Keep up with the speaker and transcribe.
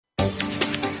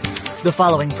The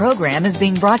following program is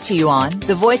being brought to you on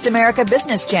the Voice America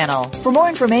Business Channel. For more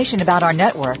information about our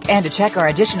network and to check our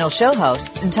additional show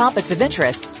hosts and topics of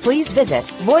interest, please visit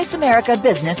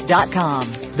voiceamericabusiness.com.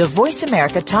 The Voice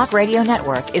America Talk Radio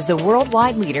Network is the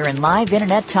worldwide leader in live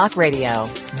Internet talk radio.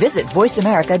 Visit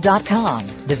voiceamerica.com.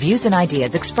 The views and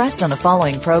ideas expressed on the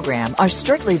following program are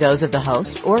strictly those of the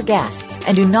host or guests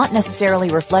and do not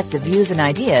necessarily reflect the views and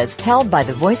ideas held by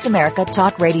the Voice America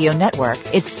Talk Radio Network,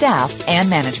 its staff, and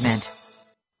management.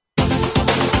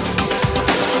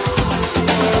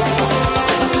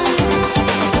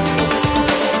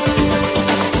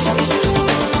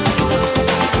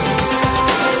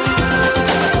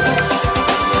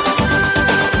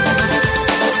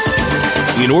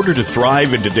 In order to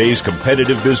thrive in today's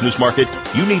competitive business market,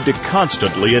 you need to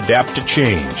constantly adapt to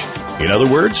change. In other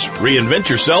words, reinvent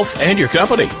yourself and your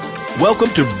company. Welcome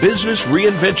to Business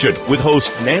Reinvention with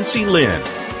host Nancy Lynn.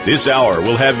 This hour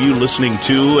will have you listening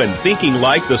to and thinking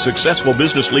like the successful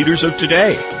business leaders of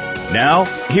today. Now,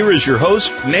 here is your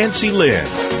host, Nancy Lynn.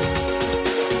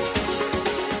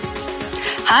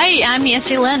 Hi, I'm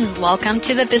Nancy Lynn. Welcome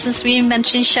to the Business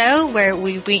Reinvention Show, where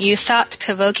we bring you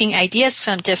thought-provoking ideas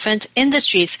from different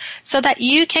industries so that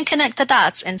you can connect the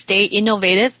dots and stay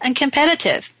innovative and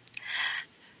competitive.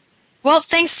 Well,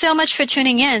 thanks so much for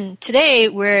tuning in. Today,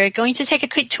 we're going to take a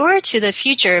quick tour to the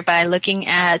future by looking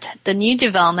at the new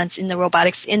developments in the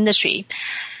robotics industry.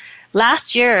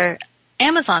 Last year,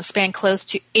 Amazon spent close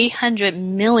to $800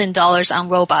 million on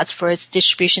robots for its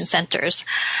distribution centers.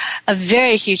 A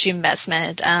very huge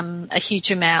investment, a huge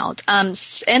amount.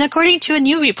 And according to a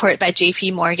new report by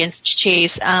JP Morgan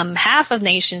Chase, half of the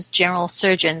nation's general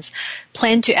surgeons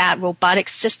plan to add robotic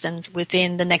systems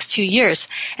within the next 2 years.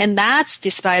 And that's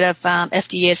despite of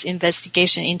FDA's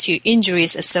investigation into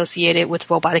injuries associated with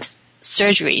robotic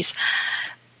surgeries.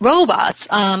 Robots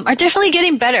are definitely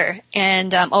getting better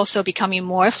and also becoming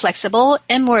more flexible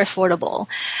and more affordable.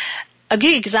 A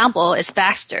good example is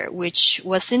Baxter, which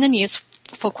was in the news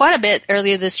for quite a bit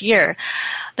earlier this year.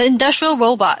 The industrial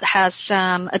robot has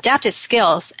adapted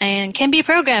skills and can be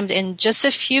programmed in just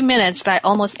a few minutes by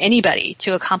almost anybody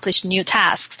to accomplish new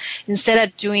tasks instead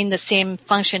of doing the same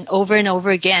function over and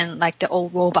over again like the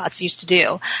old robots used to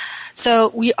do.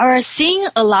 So we are seeing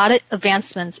a lot of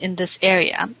advancements in this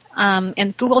area.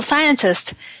 And Google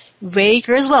scientist Ray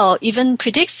Kurzweil even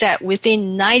predicts that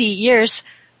within 90 years,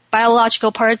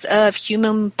 biological parts of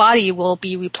human body will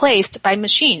be replaced by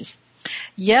machines.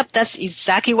 Yep, that's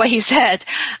exactly what he said.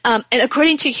 And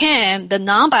according to him, the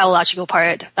non-biological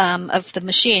part of the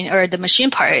machine, or the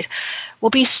machine part, will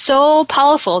be so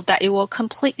powerful that it will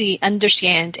completely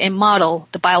understand and model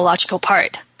the biological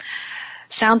part.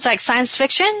 Sounds like science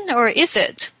fiction, or is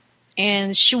it?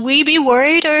 And should we be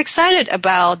worried or excited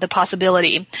about the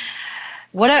possibility?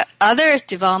 What are other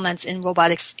developments in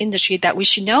robotics industry that we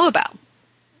should know about?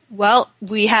 Well,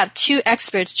 we have two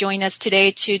experts join us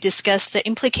today to discuss the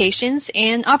implications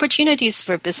and opportunities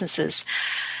for businesses.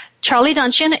 Charles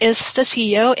Duncheon is the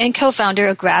CEO and co-founder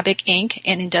of Grabit, Inc.,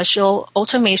 an industrial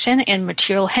automation and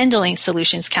material handling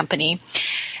solutions company.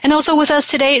 And also with us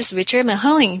today is Richard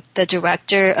Mahoney, the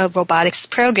director of robotics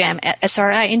program at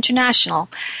SRI International.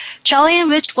 Charlie and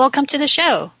Rich, welcome to the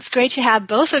show. It's great to have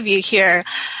both of you here.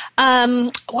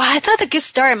 Well, I thought a good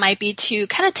start might be to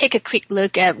kind of take a quick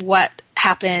look at what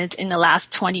happened in the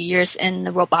last 20 years in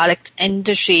the robotics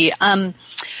industry.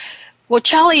 Well,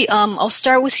 Charlie, I'll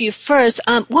start with you first.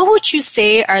 What would you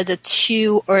say are the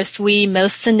 2 or 3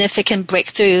 most significant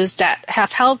breakthroughs that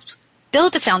have helped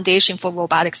build the foundation for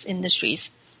robotics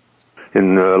industries?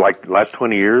 In like the last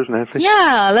 20 years, Nancy?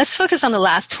 Yeah, let's focus on the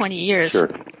last 20 years. Sure.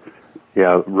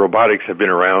 Yeah, robotics have been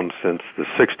around since the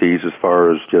 60s as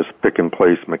far as just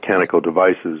pick-and-place mechanical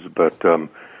devices, but I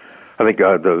think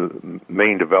the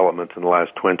main developments in the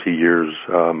last 20 years,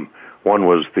 one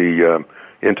was the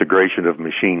integration of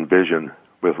machine vision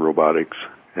with robotics,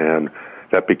 and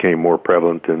that became more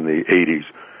prevalent in the 80s.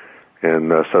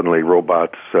 And suddenly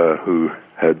robots who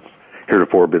had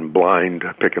heretofore been blind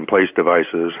pick-and-place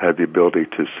devices had the ability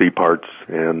to see parts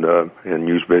and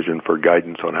use vision for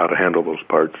guidance on how to handle those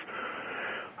parts.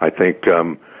 I think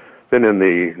then in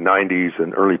the 90s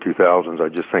and early 2000s, I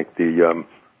just think the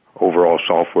overall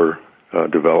software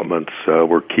developments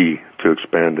were key to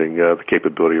expanding the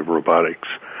capability of robotics.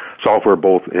 Software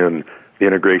both in the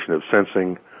integration of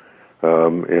sensing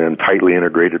and tightly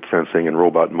integrated sensing and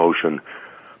robot motion,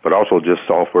 but also just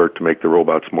software to make the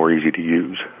robots more easy to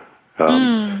use. So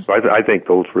I think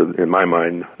those were, in my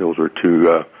mind, those were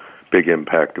 2 big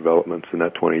impact developments in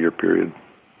that 20-year period.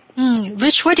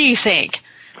 Rich, what do you think?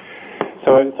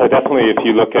 So definitely, if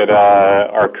you look at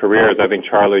our careers, I think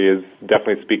Charlie is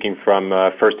definitely speaking from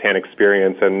firsthand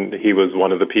experience, and he was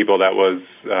one of the people that was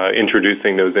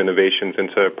introducing those innovations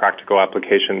into practical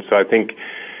applications. So I think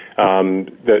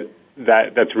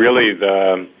that's really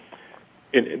the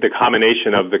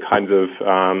combination of the kinds of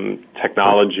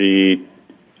technology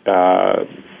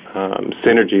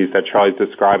synergies that Charlie's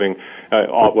describing.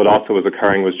 What also was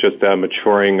occurring was just a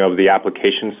maturing of the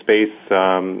application space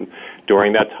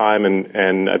during that time,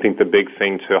 and I think the big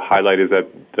thing to highlight is that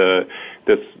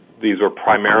these were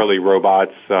primarily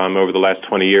robots over the last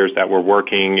 20 years that were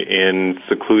working in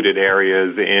secluded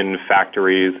areas, in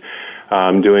factories,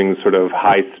 doing sort of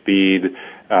high-speed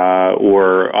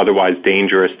or otherwise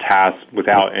dangerous tasks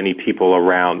without any people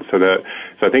around. So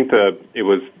I think it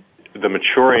was the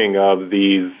maturing of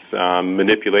these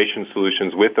manipulation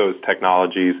solutions with those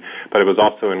technologies, but it was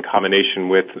also in combination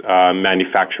with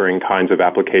manufacturing kinds of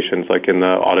applications, like in the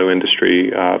auto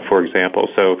industry, for example.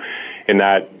 So in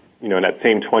that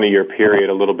same 20-year period,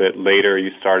 a little bit later,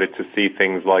 you started to see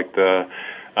things like the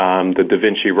Da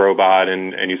Vinci robot,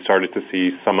 and you started to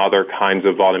see some other kinds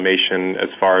of automation as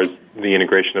far as the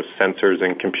integration of sensors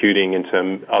and computing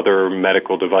into other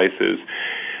medical devices.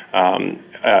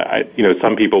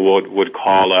 Some people would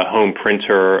call a home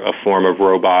printer a form of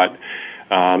robot.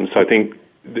 So I think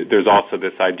there's also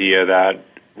this idea that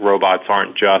robots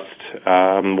aren't just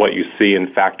what you see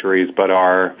in factories, but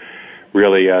are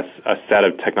really a set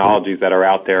of technologies that are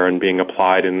out there and being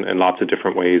applied in lots of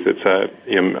different ways. It's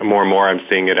more and more I'm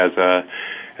seeing it as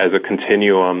a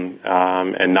continuum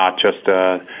and not just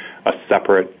a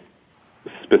separate,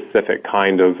 specific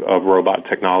kind of robot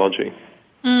technology.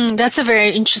 That's a very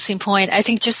interesting point. I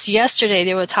think just yesterday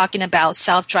they were talking about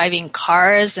self-driving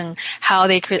cars and how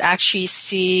they could actually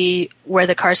see where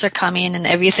the cars are coming and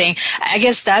everything. I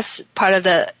guess that's part of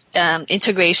the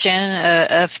integration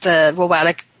of the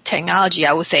robotic technology,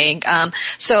 I would think.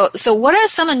 So what are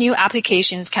some of the new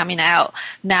applications coming out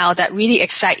now that really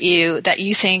excite you, that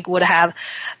you think would have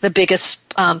the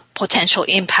biggest potential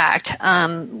impact?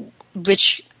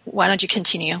 Why don't you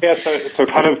continue? Yeah, so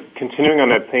kind of continuing on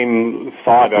that same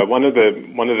thought, one of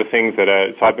the things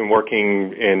that so I've been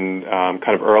working in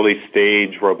kind of early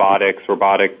stage robotics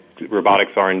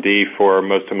R&D for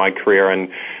most of my career,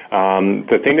 and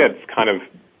the thing that's kind of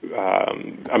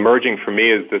emerging for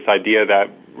me is this idea that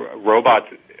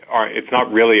it's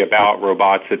not really about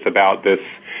robots, it's about this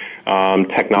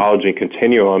technology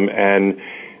continuum. And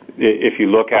if you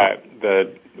look at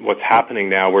what's happening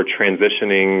now, we're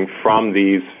transitioning from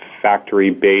these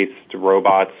factory-based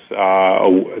robots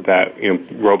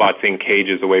robots in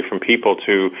cages away from people,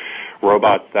 to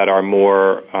robots that are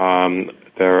more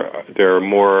they're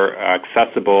more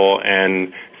accessible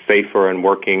and safer and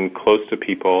working close to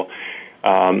people.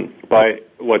 But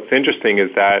what's interesting is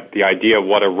that the idea of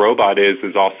what a robot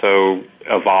is also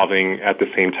evolving at the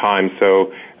same time.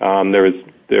 So there's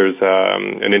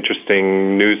an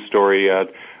interesting news story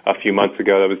a few months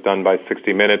ago that was done by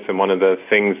 60 Minutes, and one of the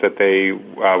things that they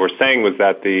were saying was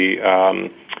that the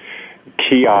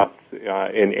kiosks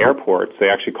in airports, they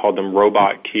actually called them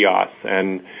robot kiosks,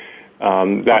 and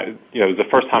that it was the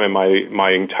first time in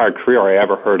my entire career I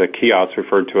ever heard a kiosk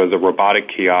referred to as a robotic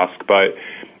kiosk. But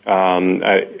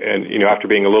after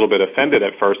being a little bit offended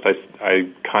at first, I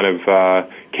kind of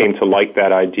came to like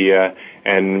that idea,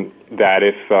 and that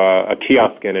if a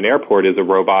kiosk in an airport is a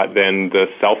robot, then the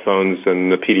cell phones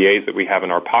and the PDAs that we have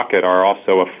in our pocket are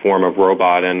also a form of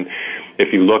robot. And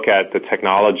if you look at the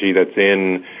technology that's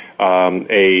in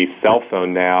a cell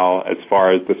phone now, as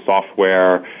far as the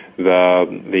software,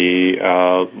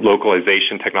 the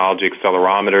localization technology,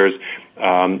 accelerometers,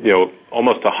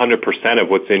 almost 100% of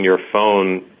what's in your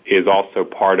phone is also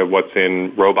part of what's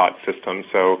in robot systems.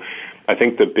 So I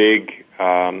think the big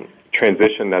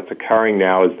transition that's occurring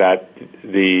now is that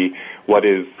what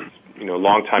is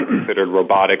long time considered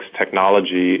robotics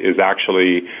technology is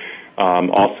actually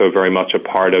also very much a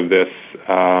part of this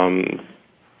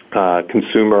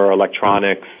consumer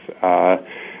electronics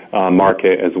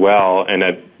market as well, and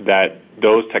that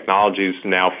those technologies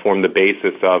now form the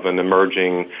basis of an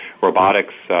emerging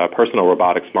robotics, personal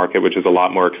robotics market, which is a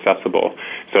lot more accessible.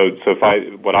 So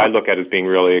what I look at as being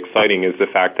really exciting is the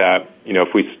fact that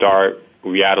if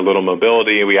we add a little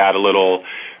mobility, we add a little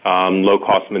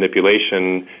low-cost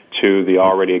manipulation to the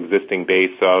already existing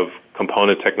base of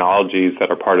component technologies that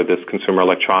are part of this consumer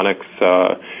electronics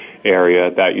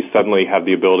area, that you suddenly have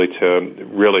the ability to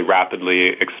really rapidly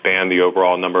expand the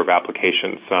overall number of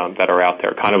applications that are out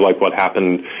there. Kind of like what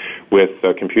happened with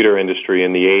the computer industry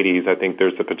in the 80s. I think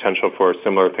there's the potential for a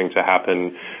similar thing to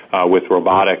happen with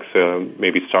robotics,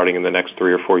 maybe starting in the next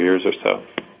 3 or 4 years or so.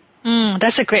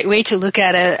 That's a great way to look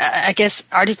at it. I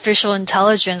guess artificial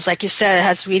intelligence, like you said,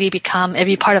 has really become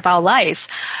every part of our lives.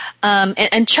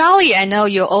 And Charlie, I know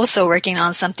you're also working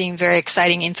on something very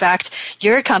exciting. In fact,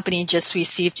 your company just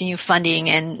received new funding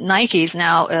and Nike is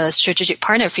now a strategic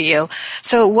partner for you.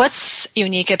 So what's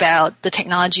unique about the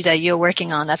technology that you're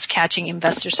working on that's catching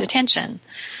investors' attention?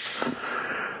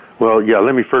 Well, yeah,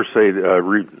 let me first say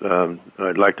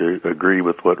I'd like to agree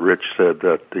with what Rich said,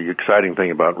 that the exciting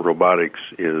thing about robotics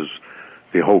is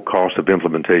the whole cost of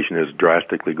implementation is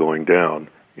drastically going down,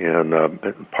 and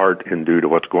in part due to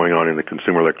what's going on in the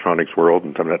consumer electronics world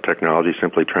and some of that technology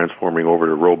simply transforming over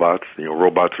to robots.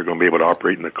 Robots are going to be able to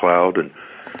operate in the cloud and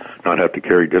not have to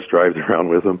carry disk drives around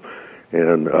with them.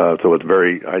 And so it's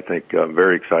very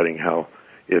exciting how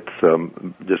it's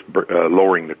just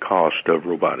lowering the cost of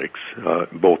robotics,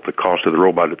 both the cost of the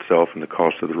robot itself and the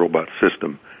cost of the robot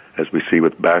system, as we see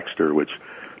with Baxter, which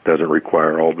doesn't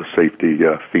require all the safety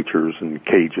features and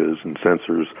cages and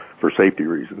sensors for safety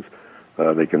reasons.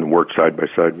 They can work side by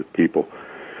side with people.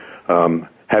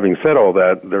 Having said all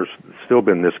that, there's still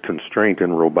been this constraint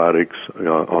in robotics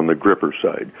on the gripper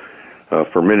side.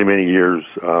 For many, many years,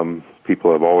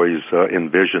 people have always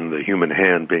envisioned the human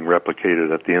hand being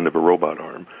replicated at the end of a robot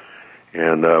arm.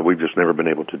 And we've just never been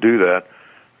able to do that.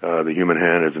 The human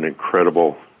hand is an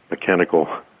incredible mechanical,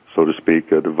 so to speak,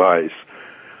 device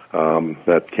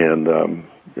that can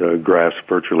grasp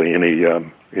virtually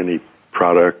any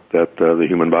product that the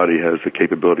human body has the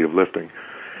capability of lifting,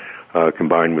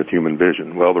 combined with human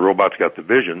vision. Well, the robot's got the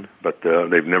vision, but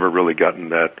they've never really gotten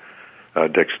that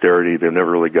dexterity. They've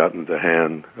never really gotten the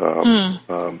hand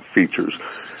features.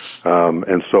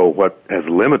 And so what has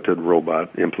limited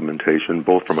robot implementation,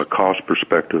 both from a cost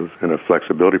perspective and a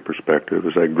flexibility perspective,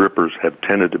 is that grippers have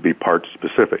tended to be part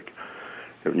specific.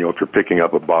 If you're picking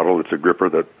up a bottle, it's a gripper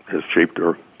that is shaped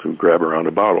to grab around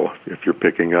a bottle. If you're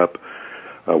picking up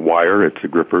a wire, it's a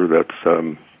gripper that's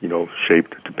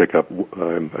shaped to pick up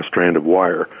a strand of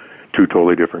wire. Two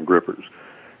totally different grippers.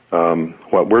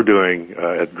 What we're doing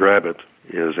at Grabit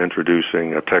is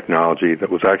introducing a technology that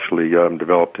was actually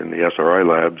developed in the SRI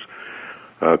labs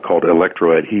called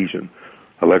electroadhesion.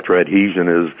 Electroadhesion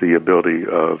is the ability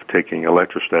of taking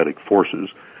electrostatic forces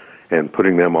and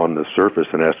putting them on the surface,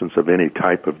 in essence, of any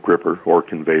type of gripper or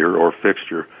conveyor or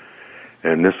fixture.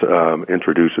 And this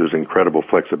introduces incredible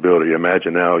flexibility.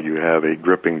 Imagine now you have a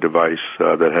gripping device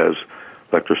that has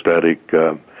electrostatic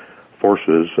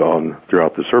forces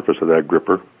throughout the surface of that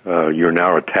gripper. You're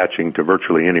now attaching to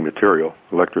virtually any material,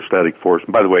 electrostatic force.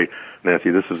 And by the way,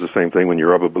 Nancy, this is the same thing when you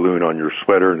rub a balloon on your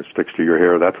sweater and it sticks to your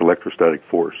hair. That's electrostatic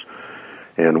force.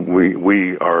 And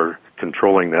we are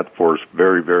controlling that force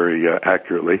very, very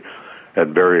accurately at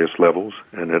various levels,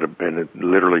 and it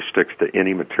literally sticks to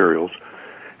any materials.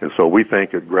 And so we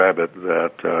think at Grabit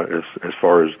that as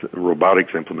far as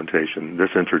robotics implementation,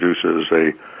 this introduces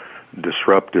a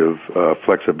disruptive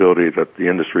flexibility that the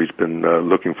industry's been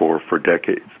looking for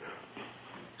decades.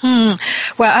 Well,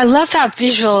 I love that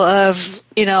visual of,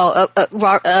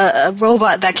 a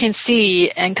robot that can see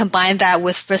and combine that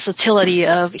with versatility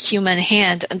of human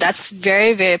hand. And that's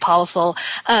very, very powerful.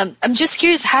 I'm just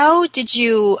curious, how did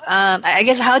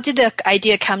the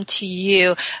idea come to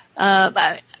you?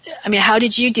 How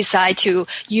did you decide to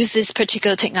use this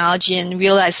particular technology and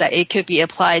realize that it could be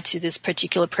applied to this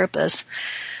particular purpose?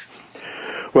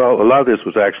 Well, a lot of this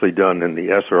was actually done in the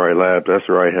SRI labs.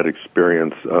 SRI had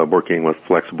experience working with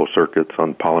flexible circuits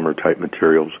on polymer-type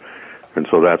materials, and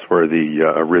so that's where the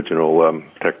original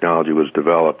technology was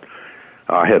developed.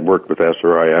 I had worked with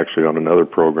SRI actually on another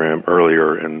program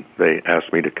earlier, and they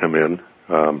asked me to come in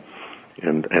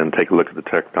and take a look at the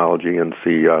technology and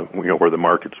see where the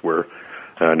markets were.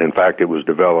 And in fact, it was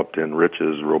developed in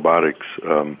Rich's robotics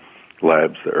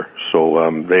labs there.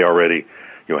 So they already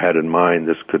had in mind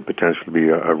this could potentially be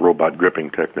a robot gripping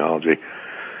technology.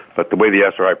 But the way the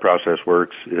SRI process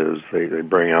works is they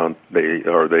bring in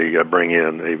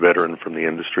a veteran from the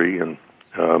industry, and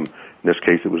in this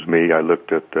case it was me. I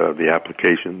looked at the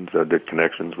applications, did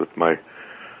connections with my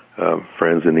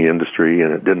friends in the industry,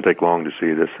 and it didn't take long to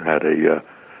see this had a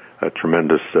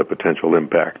tremendous potential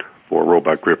impact for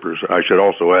robot grippers. I should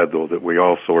also add, though, that we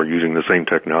also are using the same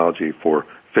technology for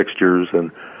fixtures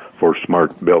and for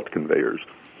smart belt conveyors.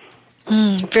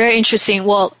 Very interesting.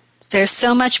 Well, there's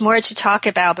so much more to talk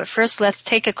about, but first let's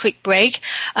take a quick break.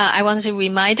 I wanted to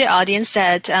remind the audience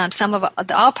that some of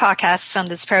our podcasts from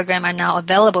this program are now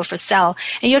available for sale,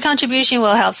 and your contribution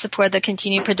will help support the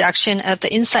continued production of the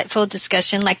insightful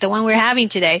discussion like the one we're having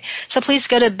today. So please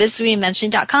go to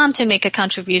bizreinvention.com to make a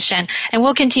contribution, and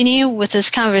we'll continue with this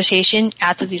conversation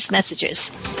after these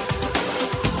messages.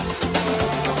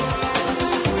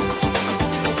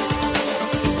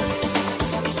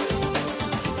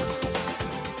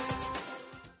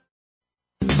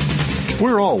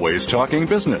 We're always talking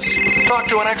business. Talk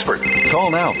to an expert.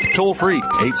 Call now, toll free,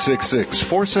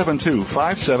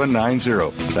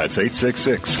 866-472-5790. That's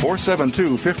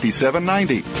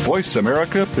 866-472-5790. Voice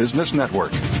America Business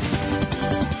Network.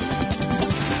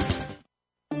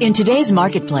 In today's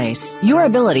marketplace, your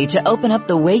ability to open up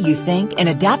the way you think and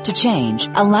adapt to change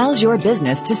allows your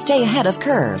business to stay ahead of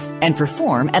curve and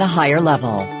perform at a higher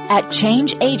level. At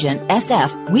Change Agent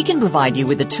SF, we can provide you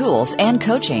with the tools and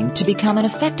coaching to become an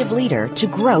effective leader to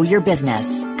grow your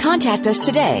business. Contact us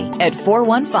today at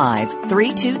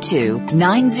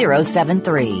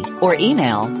 415-322-9073 or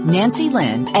email Nancy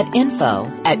Lynn at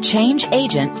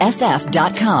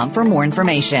info@changeagentsf.com for more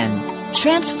information.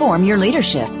 Transform your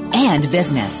leadership and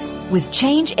business with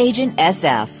Change Agent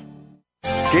SF.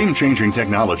 Game-changing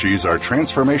technologies are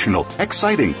transformational,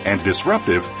 exciting, and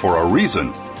disruptive for a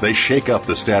reason. They shake up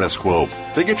the status quo.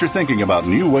 They get you thinking about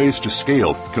new ways to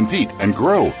scale, compete, and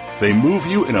grow. They move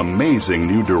you in amazing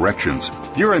new directions.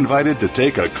 You're invited to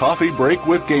take a coffee break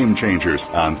with Game Changers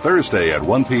on Thursday at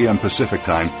 1 p.m. Pacific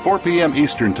Time, 4 p.m.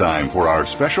 Eastern Time for our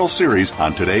special series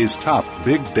on today's top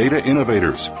big data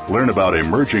innovators. Learn about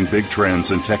emerging big trends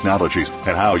and technologies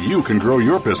and how you can grow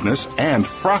your business and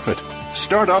profit.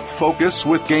 Startup Focus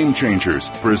with Game Changers,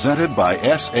 presented by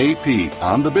SAP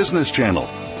on the Business Channel.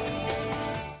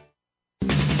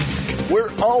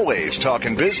 We're always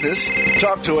talking business.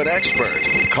 Talk to an expert.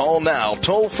 Call now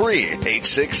toll free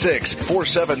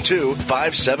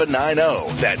 866-472-5790.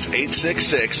 That's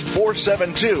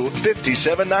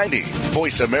 866-472-5790.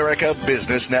 Voice America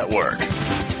Business Network.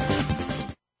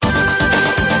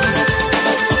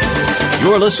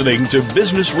 You're listening to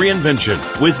Business Reinvention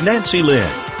with Nancy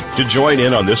Lynn. To join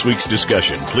in on this week's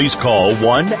discussion, please call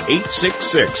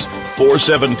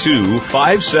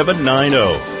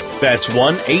 1-866-472-5790. That's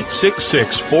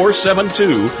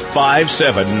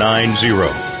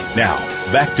 1-866-472-5790. Now,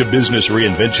 back to Business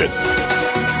Reinvention.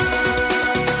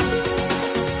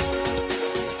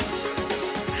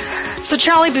 So,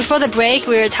 Charlie, before the break,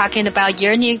 we were talking about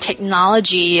your new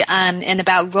technology and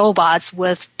about robots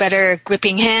with better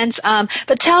gripping hands.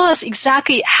 But tell us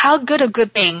exactly how good a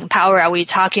gripping power are we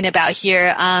talking about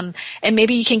here? And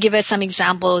maybe you can give us some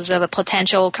examples of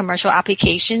potential commercial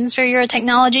applications for your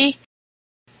technology.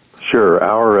 Sure.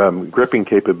 Our gripping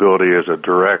capability is a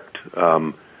direct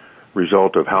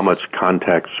result of how much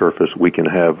contact surface we can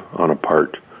have on a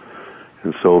part.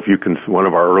 And so if you can, one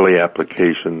of our early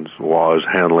applications was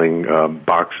handling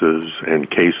boxes and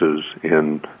cases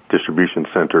in distribution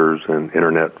centers and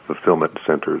internet fulfillment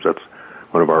centers. That's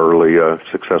one of our early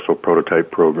successful prototype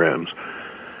programs.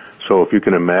 So if you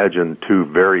can imagine two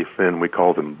very thin, we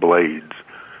call them blades,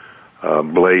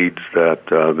 blades that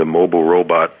the mobile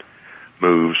robot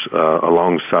moves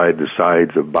alongside the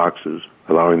sides of boxes,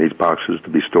 allowing these boxes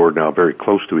to be stored now very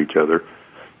close to each other.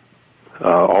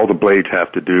 All the blades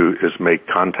have to do is make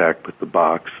contact with the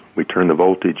box. We turn the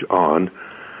voltage on.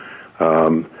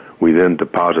 We then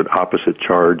deposit opposite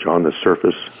charge on the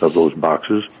surface of those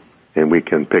boxes, and we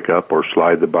can pick up or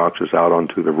slide the boxes out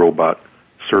onto the robot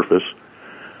surface.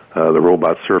 The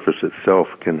robot surface itself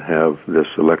can have this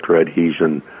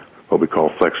electroadhesion, what we call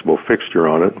flexible fixture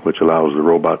on it, which allows the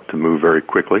robot to move very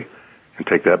quickly and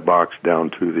take that box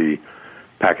down to the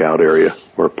pack-out area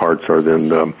where parts are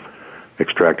then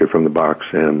extracted from the box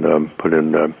and put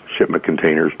in shipment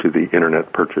containers to the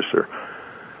internet purchaser.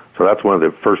 So that's one of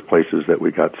the first places that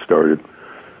we got started.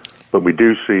 But we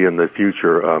do see in the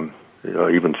future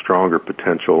even stronger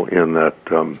potential in that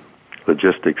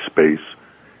logistics space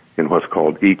in what's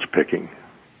called each picking.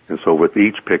 And so with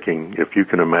each picking, if you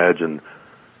can imagine,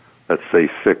 let's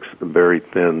say 6 very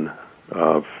thin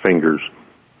fingers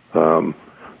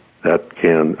that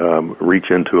can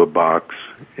reach into a box,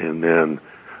 and then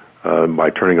by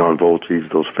turning on voltage,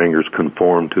 those fingers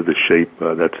conform to the shape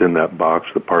that's in that box,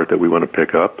 the part that we want to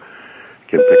pick up,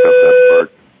 can pick up that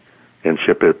part and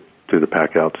ship it to the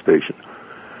pack-out station.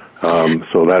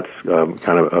 So that's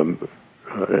kind of an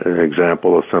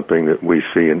example of something that we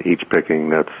see in each picking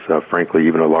that's frankly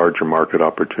even a larger market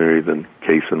opportunity than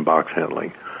case and box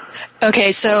handling.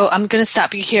 Okay, so I'm going to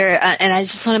stop you here, and I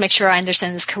just want to make sure I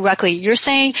understand this correctly. You're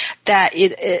saying that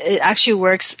it actually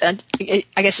works, I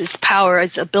guess its power,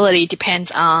 its ability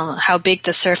depends on how big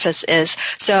the surface is.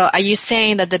 So are you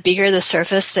saying that the bigger the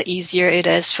surface, the easier it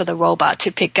is for the robot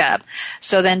to pick up?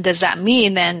 So then does that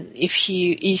mean then if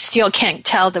you still can't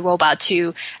tell the robot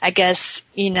to, I guess,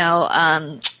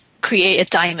 create a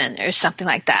diamond or something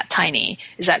like that, tiny?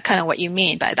 Is that kind of what you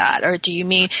mean by that? Or do you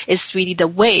mean it's really the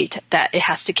weight that it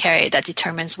has to carry that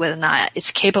determines whether or not it's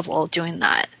capable of doing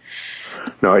that?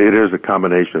 No, it is a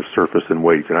combination of surface and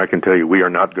weight. And I can tell you we are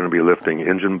not going to be lifting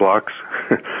engine blocks.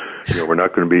 we're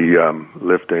not going to be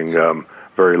lifting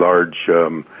very large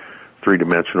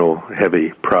three-dimensional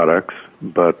heavy products,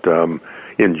 but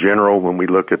in general, when we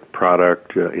look at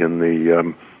product in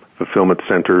the fulfillment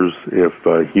centers, if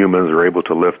humans are able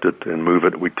to lift it and move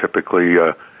it, we typically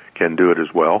can do it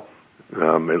as well,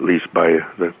 at least by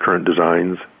the current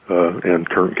designs and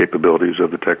current capabilities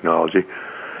of the technology.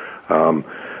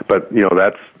 But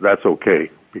that's okay,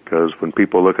 because when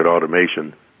people look at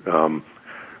automation,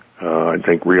 I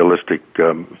think realistic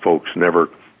folks never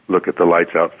look at the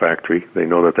lights out factory. They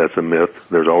know that that's a myth.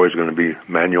 There's always going to be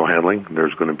manual handling.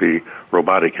 There's going to be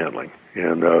robotic handling,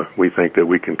 and we think that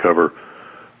we can cover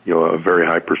a very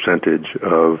high percentage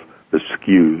of the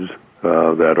SKUs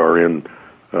that are in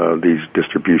these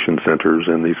distribution centers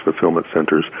and these fulfillment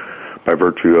centers by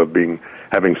virtue of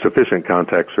having sufficient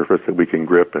contact surface that we can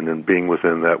grip, and then being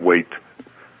within that weight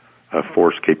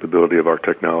force capability of our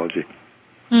technology.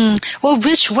 Well,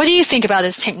 Rich, what do you think about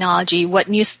this technology? What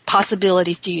new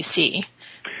possibilities do you see?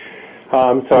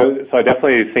 So I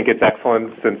definitely think it's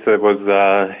excellent since it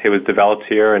was developed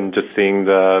here, and just seeing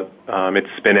it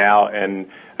spin out, and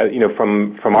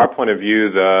from our point of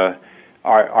view,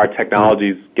 our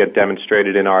technologies get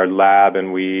demonstrated in our lab,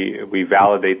 and we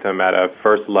validate them at a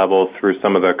first level through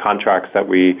some of the contracts that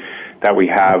we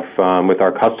have with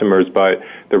our customers. But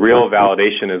the real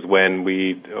validation is when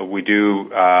we do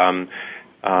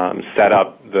set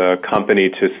up the company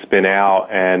to spin out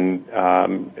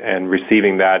and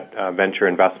receiving that venture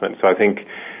investment. So I think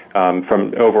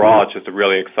from overall, it's just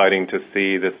really exciting to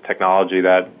see this technology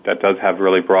that does have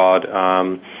really broad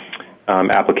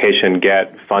application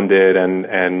get funded, and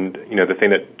the thing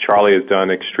that Charlie has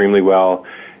done extremely well.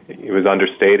 It was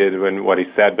understated in what he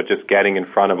said, but just getting in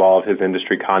front of all of his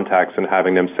industry contacts and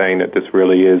having them saying that this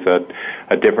really is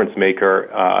a difference maker.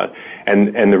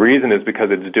 And the reason is because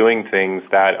it's doing things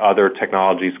that other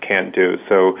technologies can't do.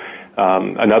 So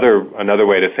another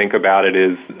way to think about it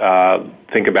is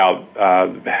think about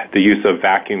the use of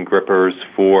vacuum grippers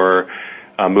for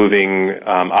moving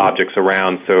objects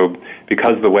around. So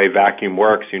because of the way vacuum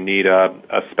works, you need a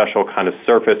special kind of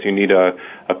surface. You need a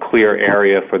clear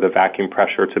area for the vacuum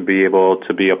pressure to be able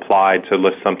to be applied to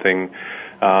lift something.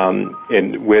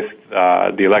 And with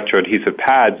the electroadhesive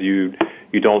pads, you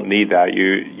don't need that.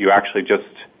 You actually just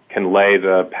can lay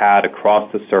the pad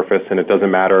across the surface, and it doesn't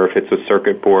matter if it's a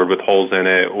circuit board with holes in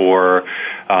it or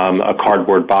a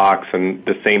cardboard box, and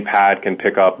the same pad can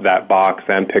pick up that box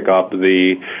and pick up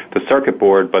the circuit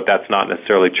board, but that's not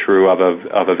necessarily true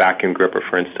of a vacuum gripper,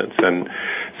 for instance. And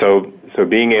so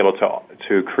being able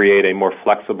to create a more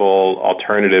flexible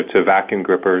alternative to vacuum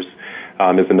grippers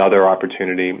is another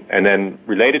opportunity. And then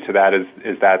related to that is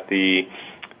that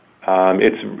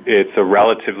it's a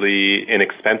relatively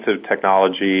inexpensive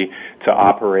technology to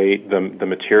operate. The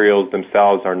materials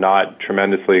themselves are not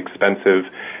tremendously expensive.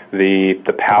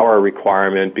 The power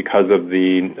requirement, because of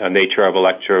the nature of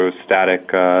electrostatic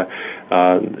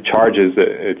charges,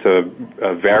 it's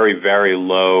a very, very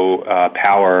low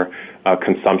power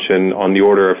consumption, on the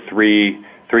order of three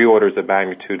orders of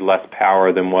magnitude less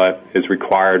power than what is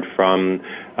required from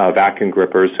vacuum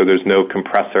grippers. So there's no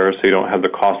compressor, so you don't have the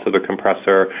cost of the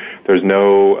compressor. There's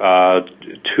no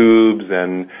tubes,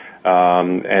 and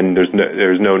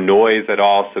there's no noise at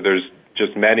all. So there's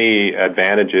just many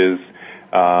advantages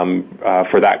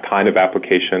for that kind of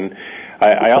application.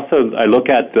 I look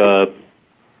at the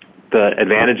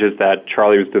advantages that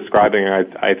Charlie was describing,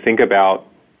 and I think about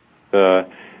the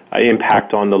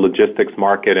impact on the logistics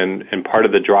market, and part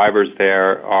of the drivers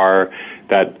there are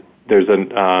that there's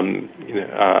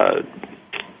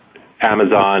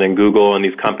Amazon and Google and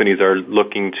these companies are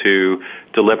looking to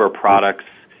deliver products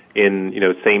in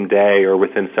same day or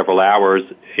within several hours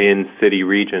in city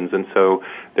regions, and so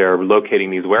they're locating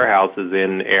these warehouses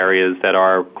in areas that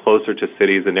are closer to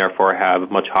cities and therefore have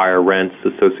much higher rents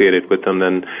associated with them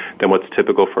than what's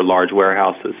typical for large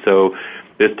warehouses. So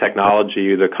this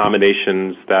technology, the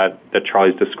combinations that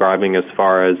Charlie's describing as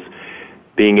far as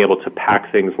being able to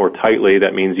pack things more tightly,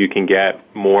 that means you can get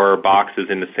more boxes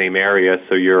in the same area,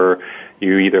 so you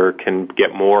either can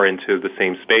get more into the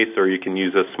same space or you can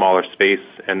use a smaller space,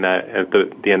 and that at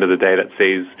the end of the day that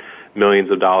saves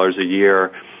millions of dollars a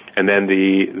year. And then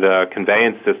the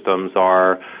conveyance systems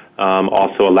are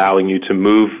also allowing you to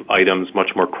move items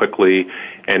much more quickly.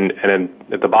 And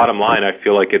at the bottom line, I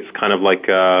feel like it's kind of like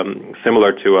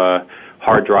similar to a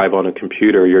hard drive on a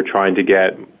computer. You're trying to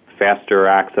get faster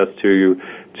access to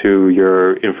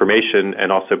your information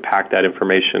and also pack that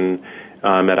information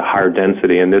at a higher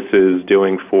density. And this is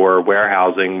doing for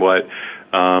warehousing what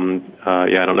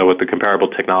I don't know what the comparable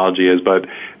technology is, but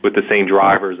with the same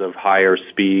drivers of higher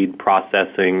speed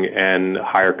processing and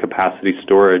higher capacity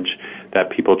storage that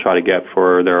people try to get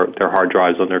for their hard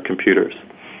drives on their computers.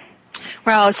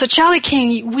 Well, so Charlie,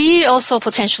 can we also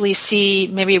potentially see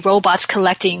maybe robots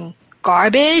collecting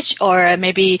garbage or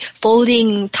maybe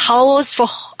folding towels for,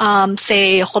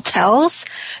 say, hotels?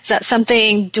 Is that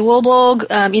something doable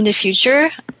in the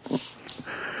future?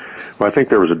 Well, I think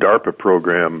there was a DARPA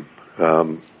program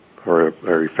or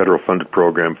a federal funded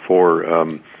program for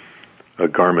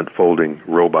garment folding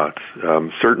robots.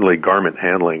 Certainly garment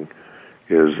handling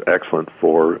is excellent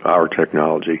for our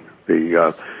technology.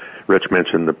 Rich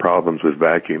mentioned the problems with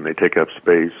vacuum. They take up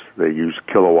space. They use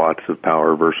kilowatts of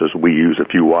power versus we use a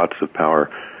few watts of power.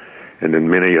 And then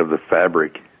many of the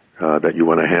fabric that you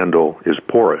want to handle is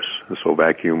porous. So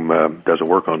vacuum doesn't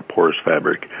work on porous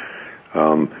fabric.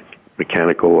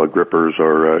 Mechanical grippers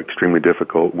are extremely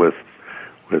difficult with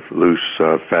loose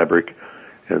fabric.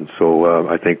 And so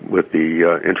I think with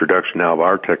the introduction now of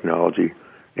our technology,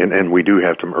 and we do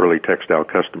have some early textile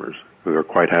customers who are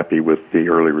quite happy with the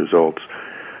early results,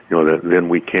 that then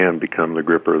we can become the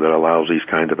gripper that allows these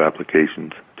kinds of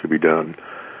applications to be done.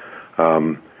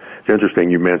 It's interesting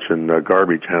you mentioned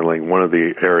garbage handling. One of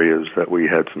the areas that we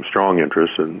had some strong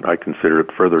interest, and I consider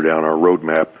it further down our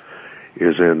roadmap,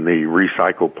 is in the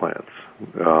recycle plants.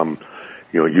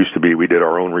 It used to be we did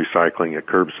our own recycling at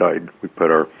curbside. We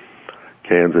put our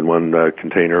cans in one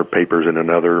container, papers in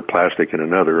another, plastic in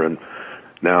another, and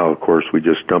now, of course, we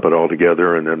just dump it all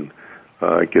together, and then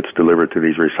it gets delivered to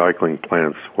these recycling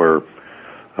plants where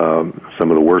some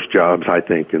of the worst jobs, I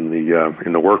think, in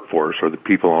the workforce are the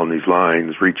people on these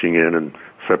lines reaching in and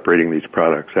separating these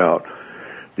products out.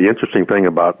 The interesting thing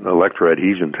about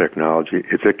electroadhesion technology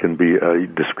is it can be a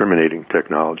discriminating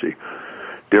technology.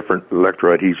 Different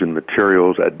electroadhesion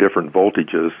materials at different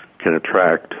voltages can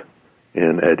attract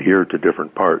and adhere to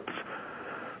different parts.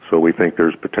 So we think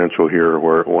there's potential here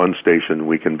where at one station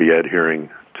we can be adhering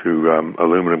to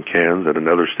aluminum cans, at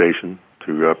another station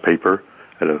to paper,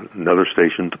 at another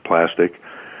station to plastic,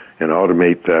 and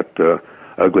automate that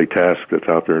ugly task that's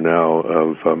out there now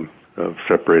of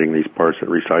separating these parts at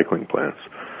recycling plants.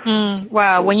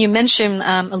 Wow. When you mention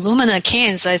aluminum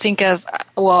cans, I think of,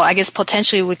 I guess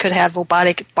potentially we could have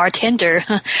robotic bartender.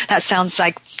 That sounds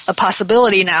like a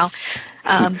possibility now.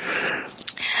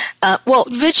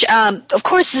 Rich, of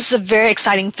course, this is a very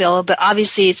exciting field, but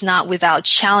obviously it's not without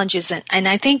challenges. And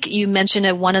I think you mentioned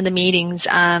at one of the meetings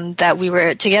that we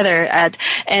were together at,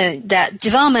 that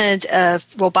development of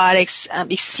robotics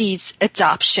exceeds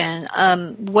adoption.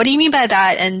 What do you mean by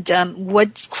that? And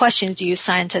what questions do you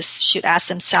scientists should ask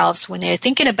themselves when they're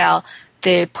thinking about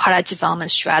their product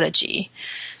development strategy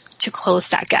to close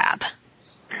that gap?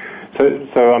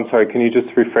 So I'm sorry, can you just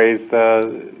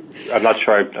rephrase I'm not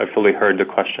sure I fully heard the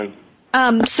question.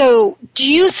 So do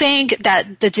you think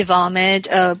that the development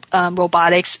of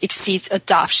robotics exceeds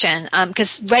adoption?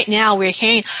 Because right now we're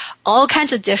hearing all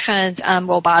kinds of different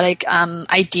robotic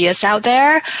ideas out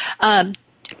there.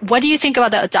 What do you think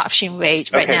about the adoption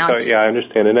rate right now? So, I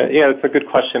understand. And it's a good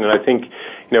question. And I think,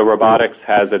 robotics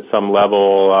has at some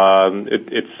level,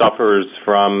 it suffers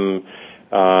from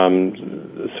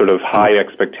sort of high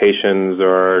expectations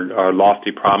or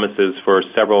lofty promises for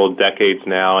several decades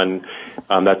now, and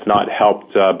that's not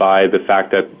helped by the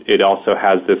fact that it also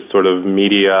has this sort of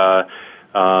media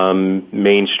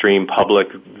mainstream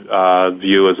public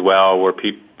view as well, where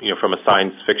people, from a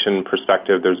science fiction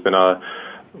perspective,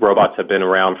 robots have been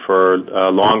around for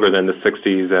longer than the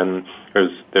 60s, and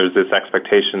there's this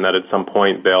expectation that at some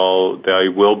point they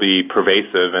will be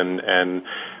pervasive and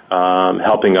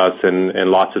helping us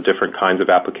in lots of different kinds of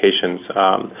applications.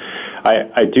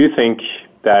 I do think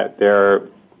that the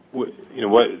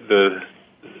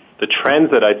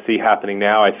trends that I see happening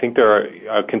now, I think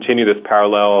continue this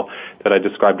parallel that I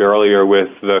described earlier with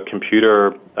the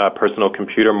personal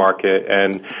computer market.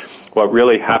 And what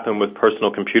really happened with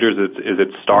personal computers is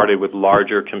it started with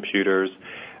larger computers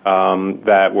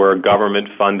that were government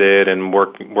funded and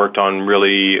worked on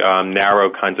really narrow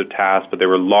kinds of tasks, but they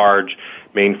were large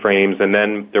mainframes. And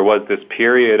then there was this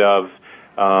period of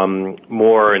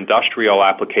more industrial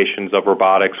applications of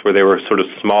robotics where they were sort of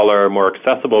smaller, more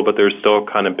accessible, but they're still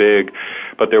kind of big.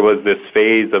 But there was this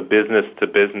phase of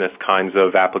business-to-business kinds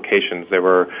of applications. There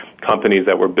were companies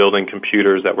that were building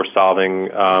computers that were solving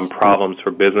problems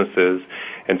for businesses,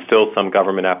 and still some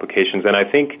government applications. And I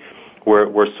think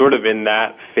we're sort of in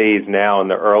that phase now, in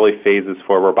the early phases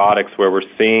for robotics, where we're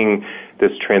seeing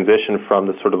this transition from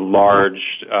the sort of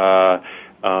large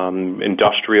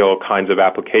industrial kinds of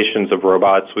applications of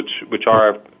robots, which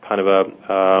are kind of a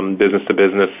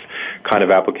business-to-business kind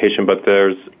of application, but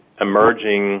there's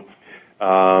emerging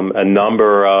a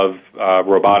number of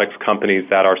robotics companies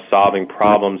that are solving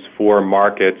problems for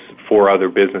markets for other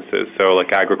businesses, so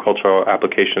like agricultural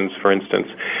applications, for instance.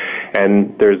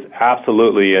 And there's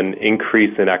absolutely an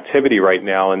increase in activity right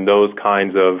now in those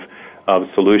kinds of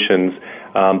solutions.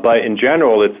 But in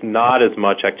general, it's not as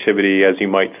much activity as you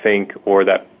might think or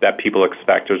that people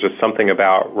expect. There's just something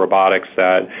about robotics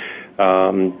that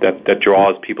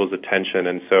draws people's attention.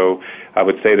 And so I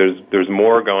would say there's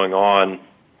more going on,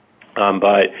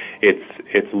 but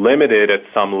it's limited at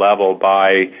some level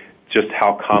by just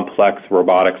how complex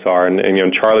robotics are.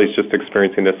 And Charlie's just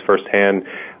experiencing this firsthand,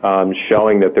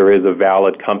 showing that there is a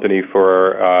valid company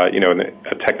for, a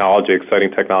technology,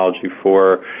 exciting technology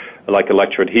for like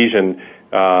electroadhesion.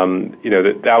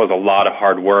 That was a lot of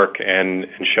hard work and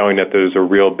showing that there's a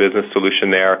real business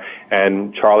solution there.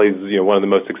 And Charlie's, one of the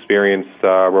most experienced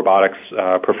robotics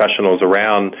professionals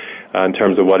around in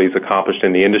terms of what he's accomplished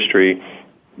in the industry.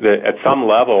 At some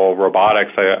level,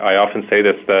 robotics, I often say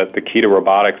this, that the key to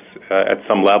robotics at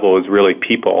some level is really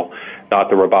people, not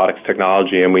the robotics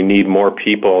technology. And we need more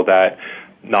people that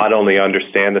not only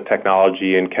understand the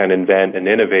technology and can invent and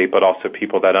innovate, but also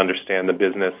people that understand the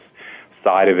business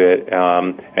side of it.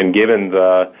 And given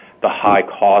the high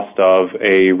cost of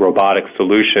a robotic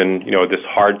solution, this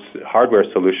hardware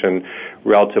solution,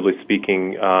 relatively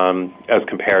speaking, as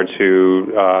compared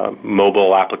to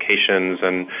mobile applications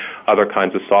and other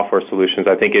kinds of software solutions,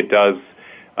 I think it does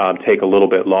take a little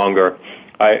bit longer.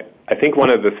 I think one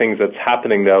of the things that's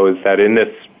happening, though, is that in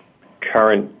this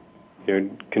current,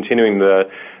 continuing the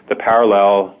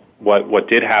parallel, what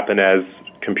did happen as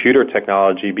computer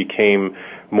technology became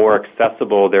more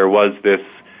accessible, there was this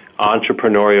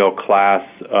entrepreneurial class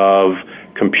of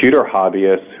computer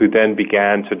hobbyists who then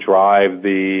began to drive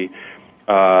the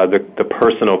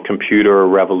personal computer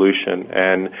revolution.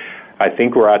 And I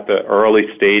think we're at the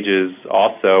early stages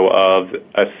also of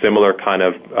a similar kind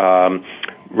of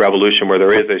revolution where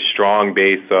there is a strong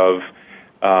base of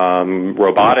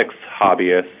robotics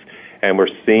hobbyists, and we're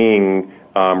seeing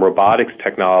robotics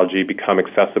technology become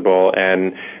accessible,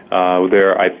 and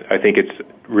I think it's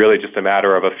really just a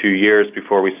matter of a few years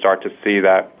before we start to see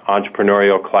that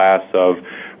entrepreneurial class of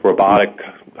robotic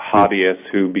hobbyists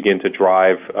who begin to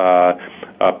drive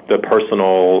the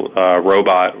personal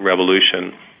robot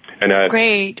revolution. And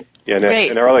Great.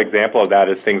 An early example of that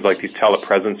is things like these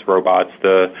telepresence robots,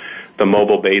 the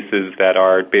mobile bases that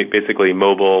are basically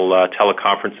mobile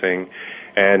teleconferencing.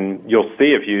 And you'll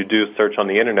see if you do a search on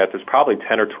the internet, there's probably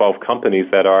 10 or 12 companies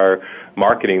that are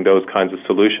marketing those kinds of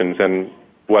solutions. And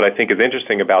what I think is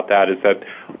interesting about that is that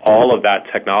all of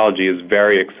that technology is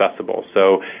very accessible.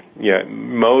 So,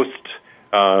 most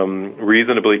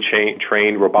reasonably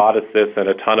trained roboticists and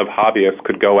a ton of hobbyists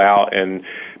could go out and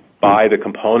buy the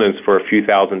components for a few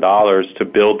 $1,000s to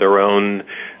build their own,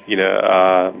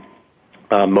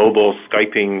 mobile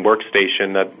Skyping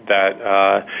workstation that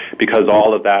because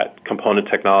all of that component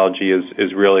technology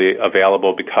is really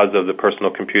available because of the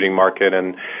personal computing market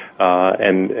and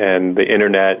the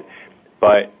internet.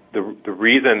 But the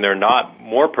reason they're not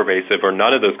more pervasive, or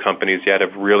none of those companies yet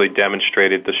have really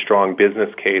demonstrated the strong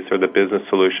business case or the business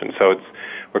solution. So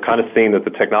we're kind of seeing that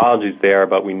the technology's there,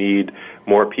 but we need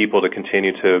more people to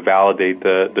continue to validate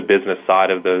the business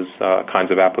side of those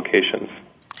kinds of applications.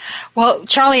 Well,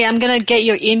 Charlie, I'm going to get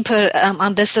your input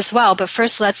on this as well, but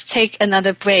first let's take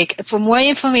another break. For more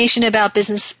information about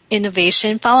business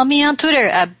innovation, follow me on Twitter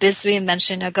at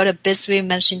BizReinvention or go to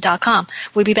bizreinvention.com.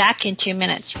 We'll be back in 2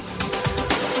 minutes.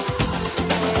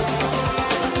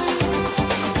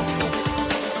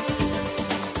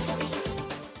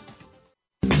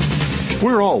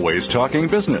 We're always talking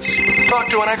business. Talk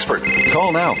to an expert.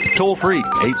 Call now, toll free,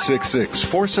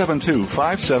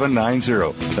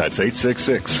 866-472-5790. That's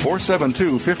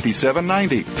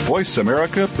 866-472-5790. Voice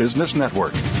America Business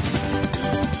Network.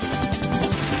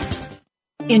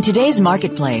 In today's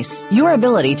marketplace, your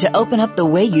ability to open up the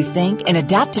way you think and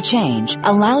adapt to change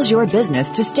allows your business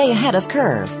to stay ahead of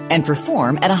curve and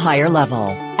perform at a higher level.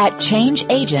 At Change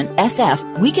Agent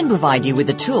SF, we can provide you with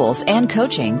the tools and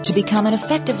coaching to become an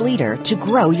effective leader to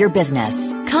grow your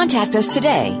business. Contact us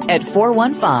today at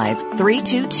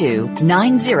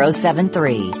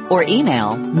 415-322-9073 or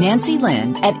email Nancy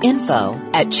Lynn at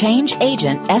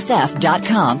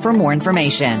info@changeagentsf.com for more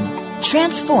information.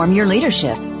 Transform your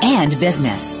leadership and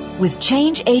business with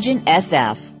Change Agent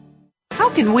SF. How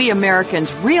can we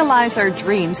Americans realize our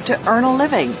dreams to earn a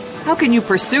living? How can you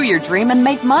pursue your dream and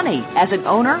make money as an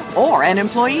owner or an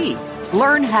employee?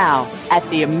 Learn how at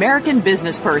The American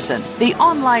Business Person, the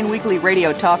online weekly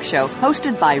radio talk show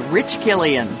hosted by Rich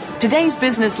Killian. Today's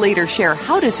business leaders share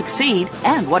how to succeed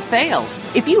and what fails.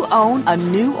 If you own a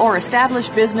new or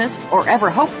established business or ever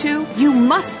hope to, you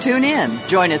must tune in.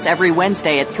 Join us every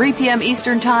Wednesday at 3 p.m.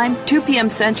 Eastern Time, 2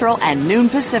 p.m. Central, and noon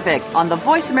Pacific on the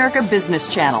Voice America Business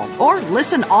Channel, or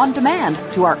listen on demand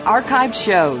to our archived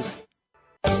shows.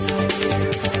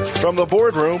 From the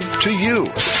boardroom to you,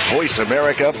 Voice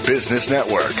America Business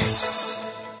Network.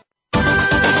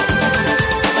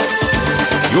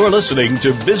 You're listening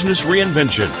to Business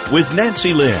Reinvention with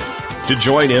Nancy Lynn. To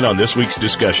join in on this week's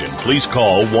discussion, please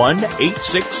call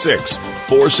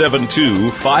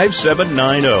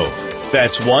 1-866-472-5790.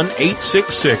 That's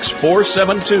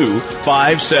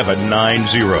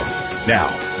 1-866-472-5790. Now,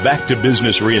 back to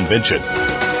Business Reinvention.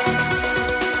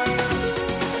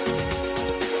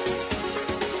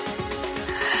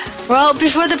 Well,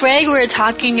 before the break, we were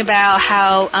talking about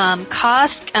how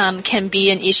cost can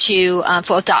be an issue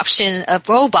for adoption of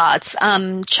robots.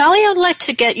 Charlie, I would like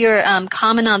to get your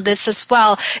comment on this as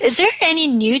well. Is there any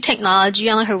new technology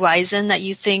on the horizon that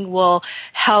you think will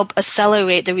help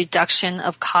accelerate the reduction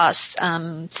of costs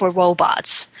for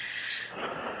robots?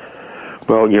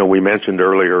 Well, we mentioned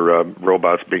earlier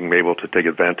robots being able to take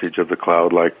advantage of the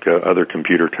cloud like other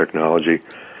computer technology.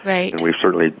 Right. And we've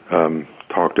certainly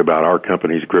talked about our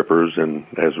company's grippers, and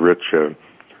as Rich said,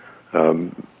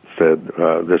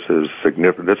 this is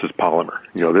significant. This is polymer.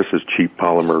 This is cheap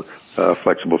polymer,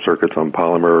 flexible circuits on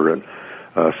polymer, and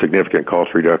significant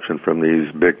cost reduction from these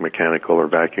big mechanical or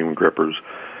vacuum grippers.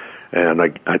 And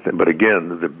but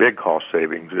again, the big cost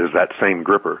savings is that same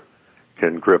gripper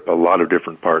can grip a lot of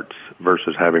different parts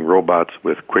versus having robots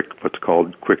with what's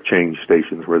called quick change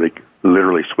stations, where they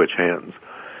literally switch hands.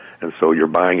 And so you're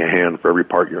buying a hand for every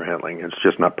part you're handling. It's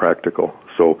just not practical.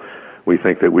 So we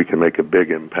think that we can make a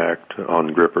big impact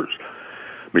on grippers.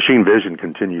 Machine vision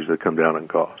continues to come down in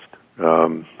cost.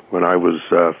 When I was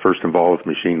first involved with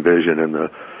machine vision in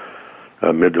the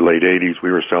mid to late 80s,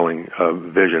 we were selling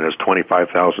vision as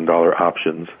 $25,000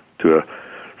 options to a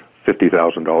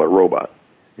 $50,000 robot.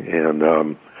 And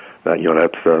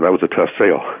that was a tough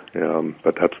sale.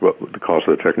 But that's what the cost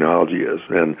of the technology is.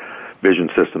 And vision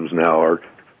systems now are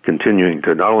continuing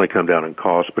to not only come down in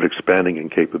cost, but expanding in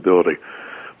capability.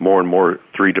 More and more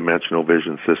three-dimensional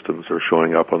vision systems are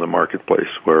showing up on the marketplace,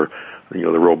 where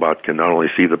the robot can not only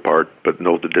see the part, but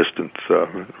know the distance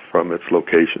from its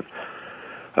location.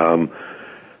 And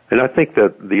I think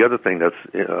that the other thing that's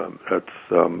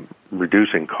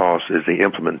reducing costs is the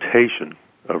implementation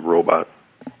of robots,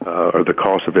 or the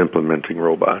cost of implementing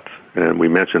robots. And we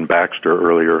mentioned Baxter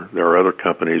earlier. There are other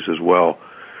companies as well.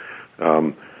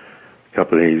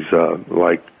 Companies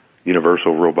like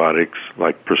Universal Robotics,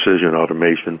 like Precision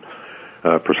Automation,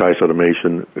 Precise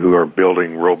Automation, who are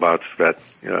building robots that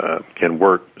can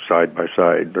work side by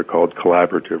side. They're called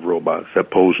collaborative robots that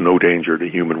pose no danger to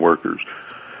human workers.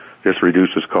 This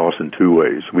reduces costs in two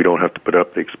ways. We don't have to put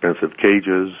up the expensive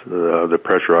cages, the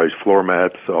pressurized floor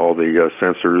mats, all the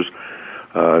sensors.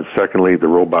 Secondly, the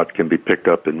robot can be picked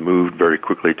up and moved very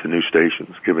quickly to new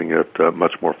stations, giving it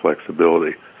much more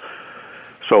flexibility.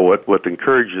 So what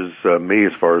encourages me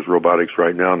as far as robotics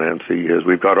right now, Nancy, is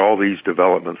we've got all these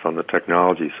developments on the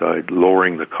technology side,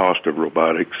 lowering the cost of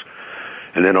robotics.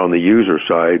 And then on the user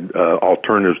side,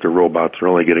 alternatives to robots are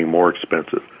only getting more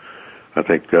expensive. I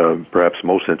think perhaps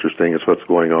most interesting is what's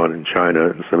going on in China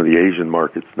and some of the Asian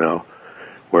markets now,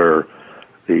 where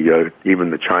even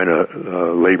the China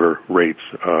labor rates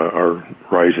are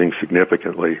rising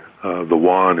significantly. The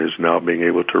yuan is now being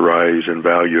able to rise in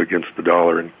value against the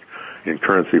dollar in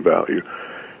currency value.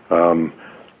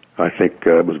 I think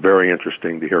it was very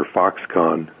interesting to hear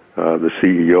Foxconn, the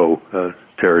CEO,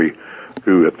 Terry,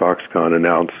 who at Foxconn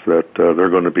announced that they're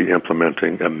going to be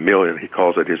implementing 1 million, he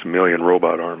calls it his million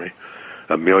robot army,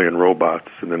 1 million robots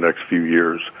in the next few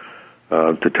years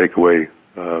to take away,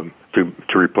 to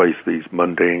replace these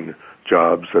mundane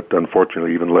jobs that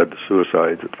unfortunately even led to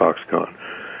suicides at Foxconn.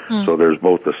 So there's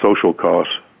both the social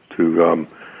cost to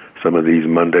some of these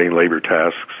mundane labor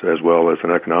tasks, as well as an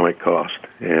economic cost.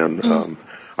 And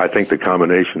I think the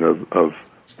combination of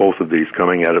both of these,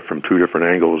 coming at it from two different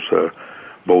angles,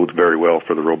 bodes very well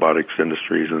for the robotics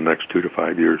industries in the next 2 to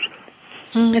 5 years.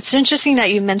 It's interesting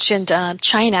that you mentioned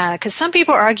China, because some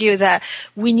people argue that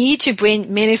we need to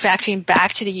bring manufacturing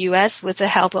back to the U.S. with the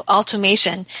help of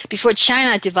automation before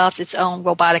China develops its own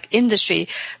robotic industry.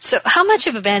 So how much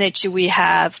of an advantage do we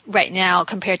have right now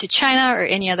compared to China or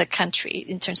any other country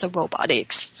in terms of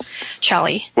robotics?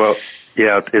 Charlie? Well,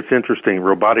 yeah, it's interesting.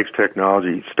 Robotics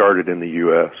technology started in the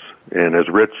U.S., and as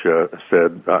Rich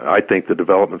said, I think the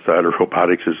development side of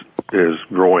robotics is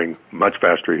growing much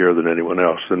faster here than anyone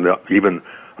else, and even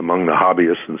among the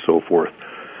hobbyists and so forth.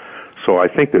 So I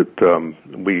think that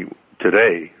we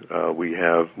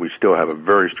still have a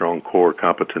very strong core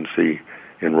competency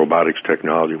in robotics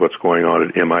technology, what's going on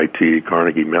at MIT,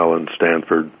 Carnegie Mellon,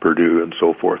 Stanford, Purdue, and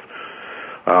so forth.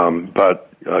 But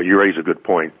you raise a good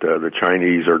point. The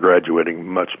Chinese are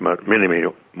graduating many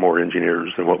more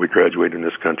engineers than what we graduate in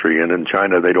this country. And in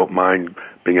China, they don't mind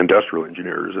being industrial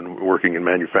engineers and working in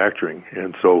manufacturing.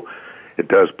 And so it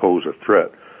does pose a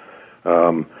threat.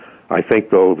 I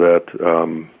think, though, that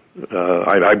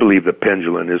I believe the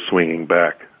pendulum is swinging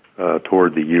back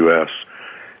toward the U.S.,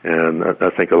 and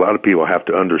I think a lot of people have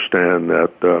to understand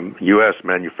that U.S.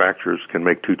 manufacturers can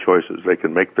make two choices. They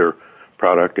can make their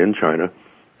product in China,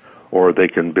 or they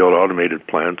can build automated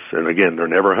plants. And again, they're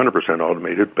never 100%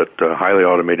 automated, but highly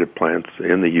automated plants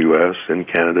in the U.S., in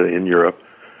Canada, in Europe.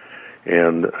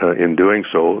 And in doing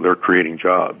so, they're creating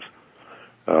jobs.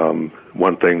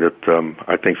 One thing that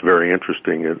I think is very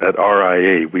interesting is at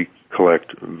RIA, we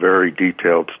collect very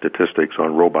detailed statistics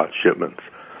on robot shipments.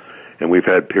 And we've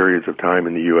had periods of time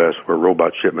in the U.S. where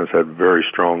robot shipments had very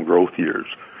strong growth years.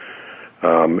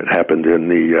 It happened in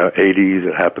the 80s,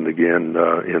 it happened again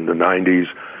in the 90s,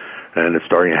 and it's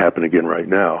starting to happen again right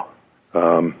now,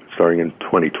 starting in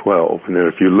 2012. And then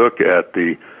if you look at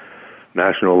the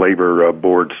National Labor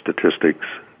Board statistics,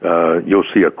 you'll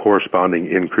see a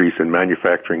corresponding increase in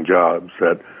manufacturing jobs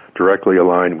that directly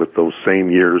align with those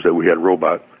same years that we had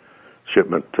robot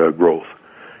shipment growth.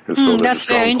 And so that's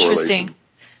very interesting.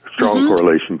 Strong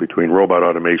correlation between robot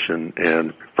automation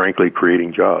and, frankly,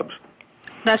 creating jobs.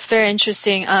 That's very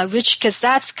interesting, Rich, because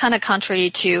that's kind of contrary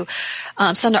to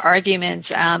some of the arguments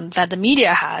that the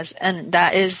media has, and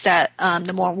that is that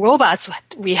the more robots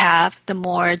we have, the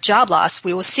more job loss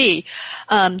we will see.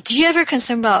 Do you ever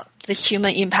concern about the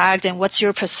human impact, and what's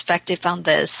your perspective on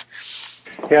this?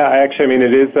 Yeah,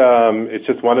 it is. It's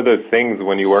just one of those things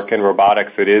when you work in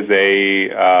robotics. It is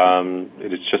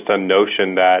just a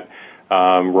notion that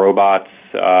robots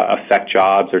affect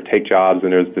jobs or take jobs,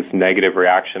 and there's this negative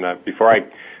reaction. Before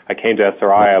I came to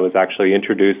SRI, I was actually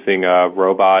introducing a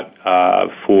robot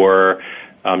for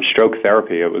stroke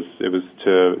therapy. It was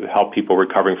to help people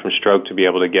recovering from stroke to be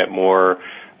able to get more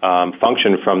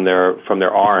function from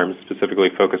their arms, specifically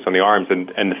focused on the arms. And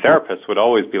the therapist would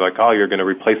always be like, "Oh, you're going to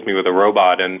replace me with a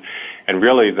robot." And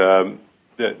really,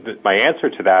 my answer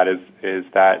to that is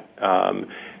that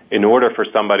in order for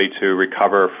somebody to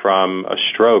recover from a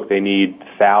stroke, they need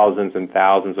thousands and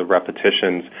thousands of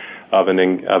repetitions of an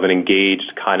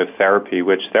engaged kind of therapy,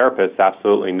 which therapists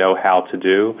absolutely know how to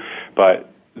do, but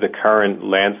the current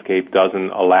landscape doesn't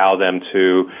allow them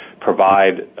to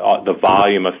provide the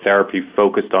volume of therapy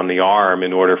focused on the arm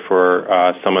in order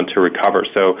for someone to recover.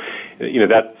 So,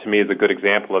 that to me is a good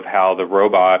example of how the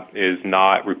robot is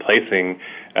not replacing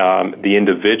the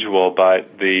individual,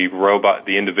 but the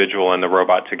individual and the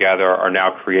robot together are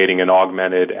now creating an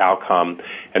augmented outcome.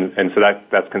 And so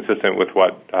that's consistent with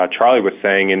what Charlie was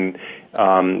saying. And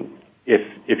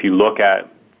if you look at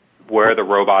where the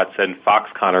robots and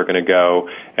Foxconn are going to go,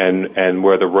 and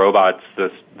where the robots,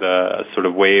 the sort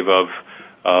of wave of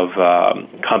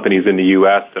companies in the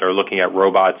U.S. that are looking at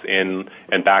robots and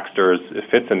Baxter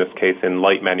fits in this case in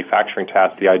light manufacturing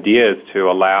tasks. The idea is to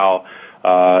allow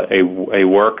a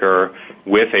worker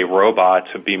with a robot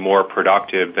to be more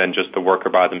productive than just the worker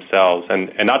by themselves,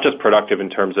 and not just productive in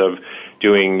terms of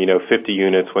doing 50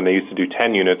 units when they used to do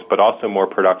 10 units, but also more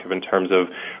productive in terms of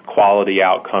quality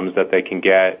outcomes that they can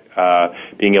get,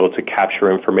 being able to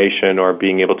capture information or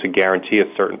being able to guarantee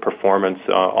a certain performance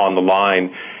on the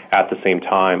line at the same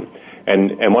time.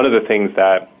 And one of the things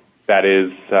that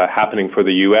is happening for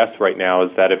the U.S. right now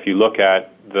is that if you look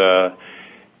at the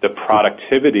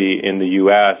productivity in the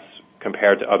U.S.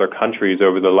 compared to other countries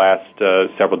over the last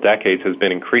several decades has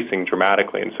been increasing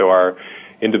dramatically. And so our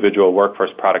individual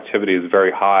workforce productivity is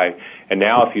very high. And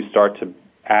now if you start to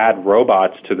add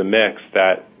robots to the mix,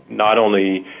 that not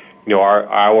only,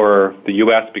 the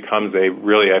U.S. becomes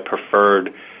really a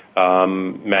preferred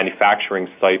manufacturing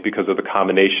site because of the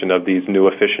combination of these new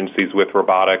efficiencies with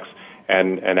robotics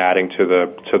and adding to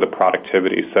the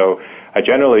productivity. So I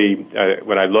generally,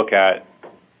 when I look at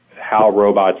how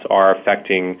robots are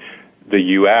affecting the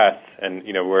U.S. and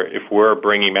if we're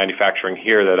bringing manufacturing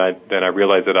here, then I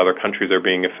realize that other countries are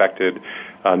being affected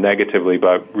negatively.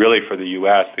 But really, for the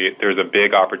U.S., there's a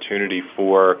big opportunity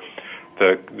for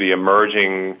the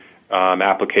emerging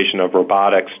application of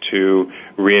robotics to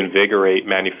reinvigorate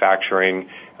manufacturing,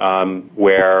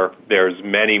 where there's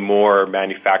many more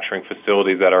manufacturing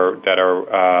facilities that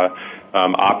are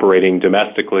operating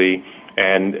domestically.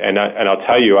 And I'll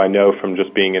tell you, I know from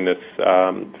just being in this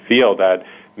field that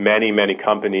many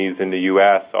companies in the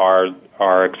U.S.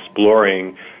 are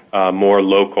exploring more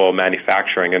local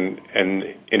manufacturing. And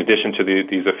in addition to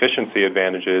these efficiency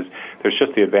advantages, there's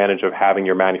just the advantage of having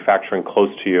your manufacturing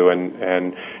close to you,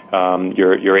 and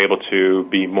you're able to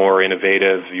be more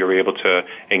innovative. You're able to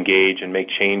engage and make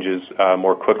changes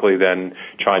more quickly than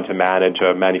trying to manage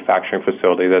a manufacturing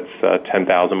facility that's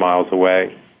 10,000 miles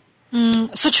away.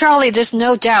 So, Charlie, there's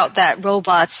no doubt that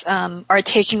robots are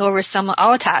taking over some of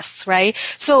our tasks, right?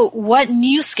 So what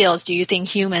new skills do you think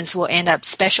humans will end up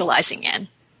specializing in?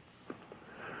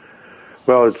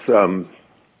 Well, it's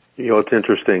it's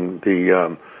interesting.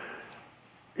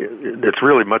 It's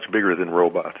really much bigger than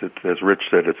robots. It's, as Rich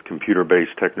said, it's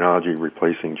computer-based technology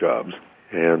replacing jobs,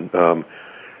 and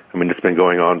it's been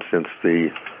going on since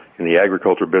in the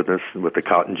agriculture business with the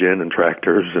cotton gin and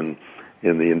tractors, and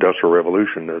in the Industrial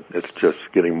Revolution. It's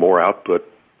just getting more output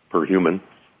per human,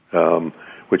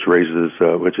 which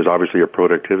is obviously a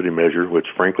productivity measure, which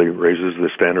frankly raises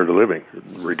the standard of living, it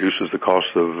reduces the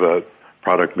cost of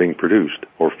product being produced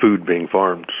or food being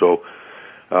farmed. So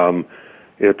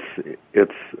it's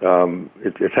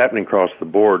happening across the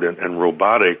board, and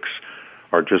robotics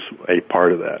are just a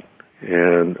part of that.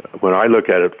 And when I look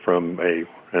at it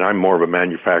and I'm more of a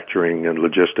manufacturing and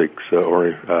logistics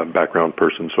background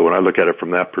person, so when I look at it from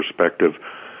that perspective,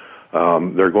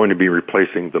 they're going to be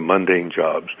replacing the mundane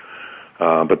jobs,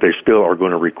 but they still are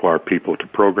going to require people to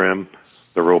program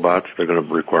the robots. They're going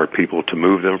to require people to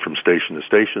move them from station to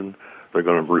station. They're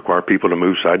going to require people to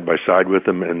move side by side with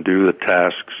them and do the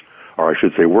tasks, or I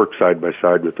should say work side by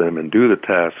side with them and do the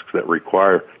tasks that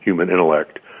require human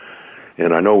intellect.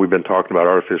 And I know we've been talking about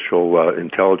artificial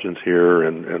intelligence here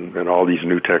and all these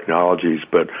new technologies,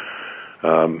 but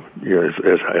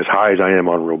as high as I am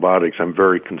on robotics, I'm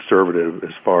very conservative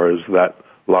as far as a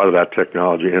lot of that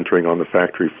technology entering on the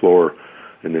factory floor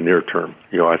in the near term.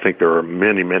 I think there are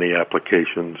many, many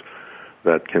applications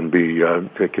that can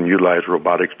utilize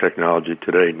robotics technology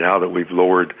today. Now that we've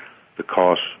lowered the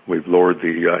costs, we've lowered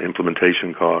the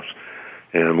implementation costs,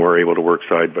 and we're able to work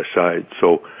side by side.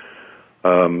 So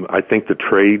I think the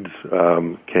trades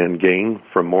can gain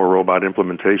from more robot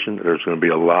implementation. There's going to be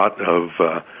a lot of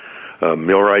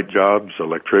millwright jobs,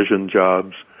 electrician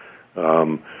jobs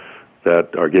that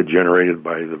get generated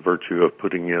by the virtue of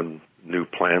putting in new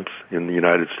plants in the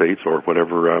United States or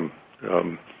whatever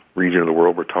region of the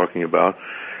world we're talking about.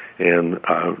 And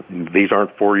these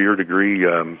aren't 4-year degree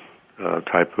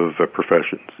type of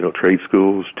professions. Trade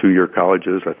schools, 2-year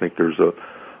colleges. I think there's a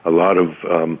lot of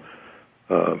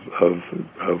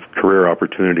career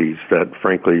opportunities that,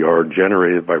 frankly, are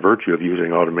generated by virtue of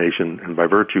using automation and by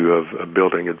virtue of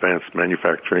building advanced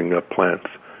manufacturing plants.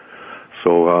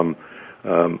 So,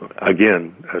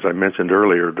 again, as I mentioned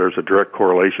earlier, there's a direct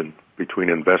correlation between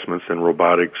investments in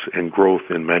robotics and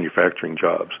growth in manufacturing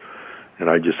jobs, and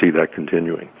I just see that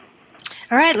continuing.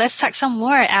 All right, let's talk some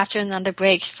more after another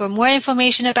break. For more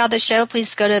information about the show,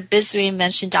 please go to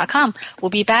bizreinvention.com.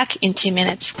 We'll be back in 2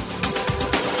 minutes.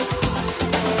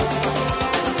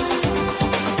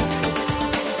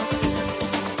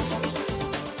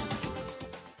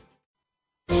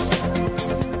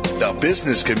 The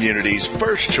business community's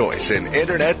first choice in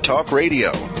Internet Talk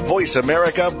Radio. Voice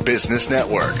America Business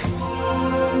Network.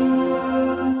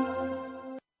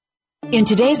 In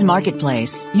today's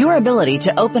marketplace, your ability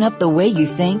to open up the way you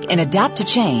think and adapt to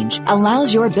change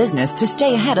allows your business to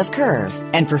stay ahead of curve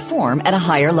and perform at a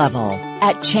higher level.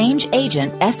 At Change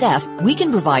Agent SF, we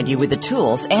can provide you with the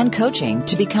tools and coaching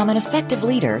to become an effective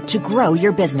leader to grow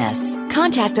your business.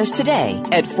 Contact us today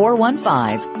at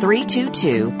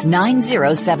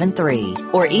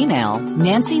 415-322-9073 or email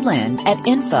Nancy Lynn at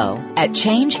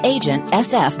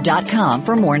info@changeagentsf.com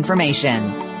for more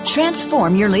information.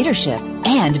 Transform your leadership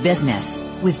and business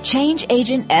with Change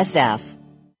Agent SF.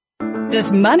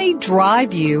 Does money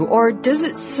drive you or does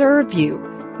it serve you?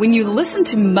 When you listen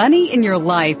to Money in Your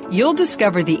Life, you'll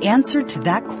discover the answer to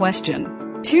that question.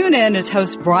 Tune in as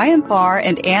hosts Brian Farr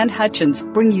and Ann Hutchins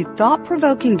bring you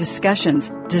thought-provoking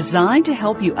discussions designed to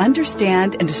help you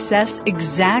understand and assess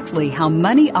exactly how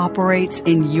money operates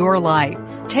in your life.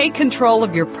 Take control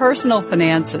of your personal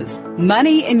finances.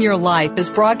 Money in Your Life is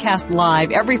broadcast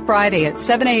live every Friday at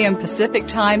 7 a.m. Pacific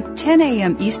Time, 10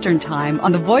 a.m. Eastern Time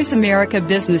on the Voice America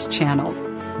Business Channel.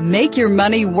 Make your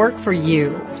money work for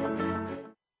you.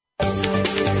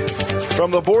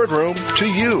 From the boardroom to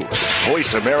you,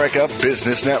 Voice America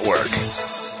Business Network.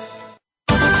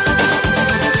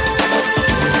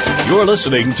 You're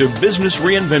listening to Business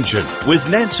Reinvention with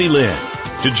Nancy Lynn.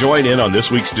 To join in on this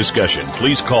week's discussion,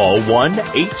 please call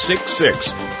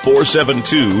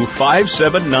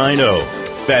 1-866-472-5790.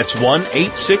 That's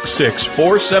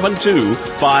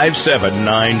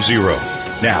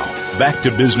 1-866-472-5790. Now, back to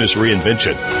Business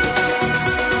Reinvention.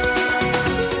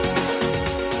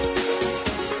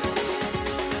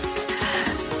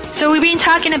 So we've been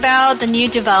talking about the new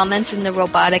developments in the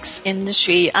robotics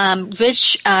industry.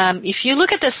 Rich, if you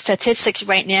look at the statistics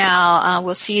right now,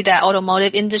 we'll see that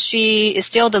automotive industry is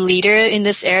still the leader in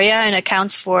this area and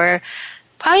accounts for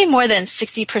probably more than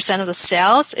 60% of the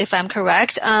sales, if I'm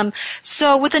correct.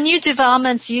 So with the new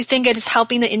developments, do you think it is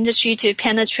helping the industry to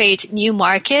penetrate new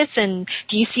markets? And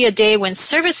do you see a day when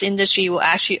service industry will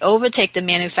actually overtake the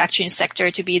manufacturing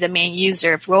sector to be the main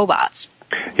user of robots?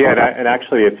 Yeah, and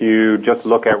actually, if you just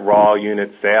look at raw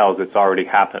unit sales, it's already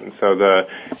happened. So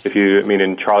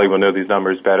and Charlie will know these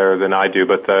numbers better than I do,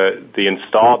 but the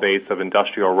install base of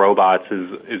industrial robots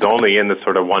is only in the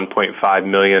sort of $1.5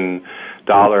 million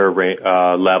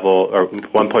level, or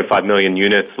 1.5 million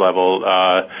units level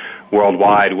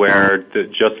worldwide, where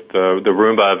the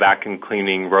Roomba vacuum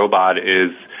cleaning robot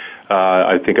is,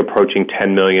 I think, approaching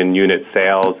 10 million unit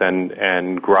sales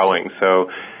and growing.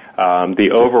 So the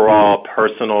overall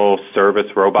personal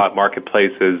service robot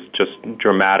marketplace is just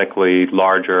dramatically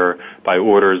larger by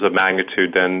orders of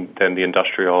magnitude than the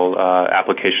industrial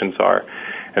applications are.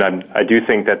 And I do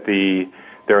think that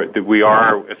we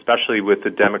are, especially with the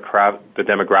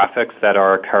demographics that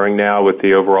are occurring now with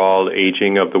the overall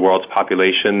aging of the world's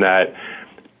population, that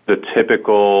the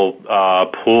typical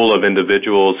pool of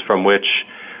individuals from which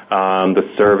the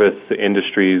service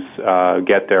industries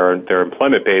get their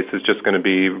employment base is just going to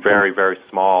be very, very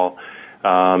small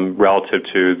relative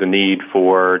to the need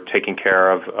for taking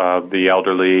care of the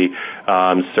elderly,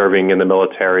 serving in the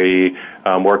military,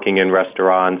 working in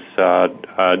restaurants,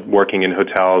 working in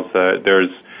hotels.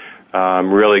 There's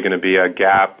really going to be a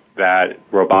gap that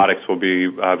robotics will be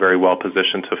very well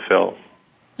positioned to fill.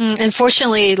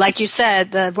 Unfortunately, like you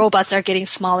said, the robots are getting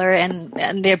smaller and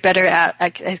they're better at, I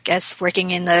guess, working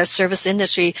in the service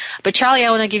industry. But Charlie, I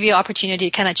want to give you an opportunity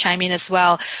to kind of chime in as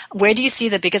well. Where do you see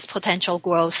the biggest potential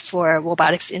growth for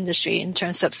robotics industry in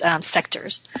terms of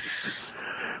sectors?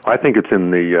 I think it's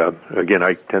in again,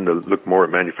 I tend to look more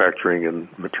at manufacturing and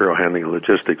material handling and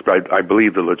logistics, but I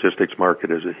believe the logistics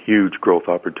market is a huge growth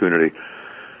opportunity.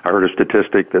 I heard a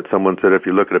statistic that someone said if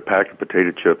you look at a pack of potato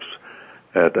chips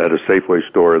at a Safeway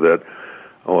store, that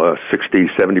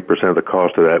 60-70% of the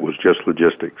cost of that was just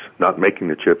logistics, not making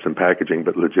the chips and packaging,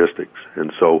 but logistics.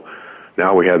 And so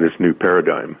now we have this new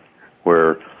paradigm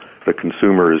where the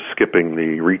consumer is skipping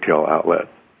the retail outlet,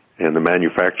 and the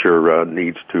manufacturer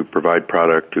needs to provide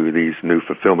product to these new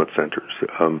fulfillment centers.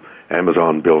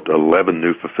 Amazon built 11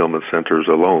 new fulfillment centers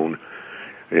alone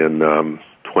in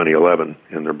 2011,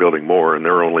 and they're building more, and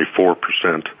they're only 4%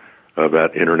 of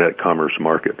that internet commerce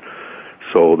market.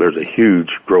 So there's a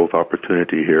huge growth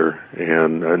opportunity here.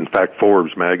 And in fact,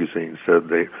 Forbes magazine said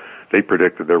they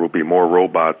predicted there will be more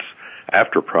robots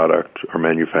after products are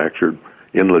manufactured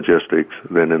in logistics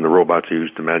than in the robots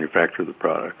used to manufacture the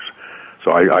products.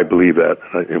 So I believe that.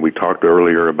 And we talked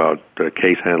earlier about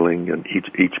case handling and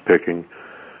each picking.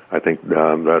 I think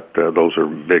that those are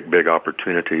big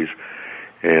opportunities.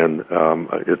 And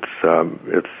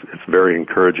it's very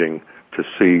encouraging to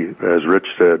see, as Rich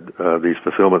said, these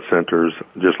fulfillment centers,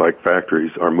 just like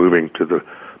factories, are moving to the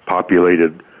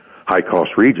populated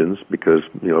high-cost regions because,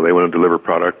 they want to deliver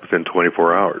product within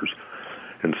 24 hours.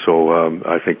 And so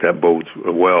I think that bodes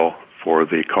well for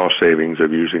the cost savings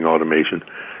of using automation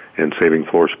and saving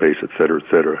floor space, et cetera, et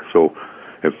cetera. So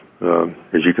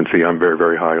as you can see, I'm very,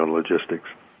 very high on logistics.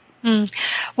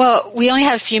 Well, we only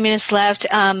have a few minutes left,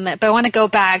 but I want to go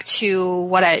back to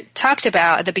what I talked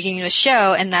about at the beginning of the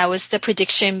show, and that was the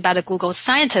prediction by the Google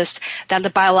scientists that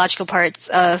the biological parts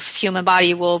of human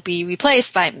body will be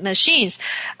replaced by machines.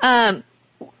 How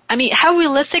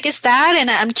realistic is that? And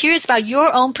I'm curious about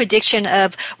your own prediction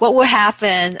of what will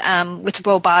happen with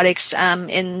robotics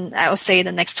in, I would say,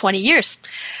 the next 20 years.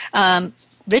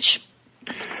 Rich?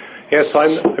 Yeah, so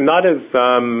I'm not as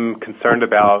concerned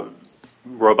about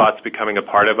robots becoming a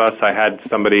part of us. I had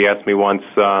somebody ask me once,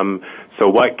 so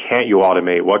what can't you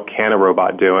automate? What can a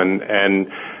robot do? And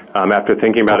after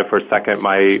thinking about it for a second,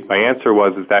 my answer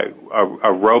was that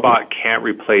a robot can't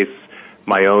replace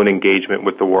my own engagement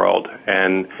with the world.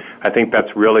 And I think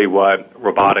that's really what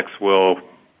robotics will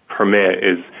permit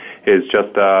is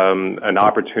just an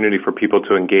opportunity for people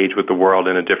to engage with the world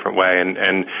in a different way.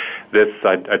 And this,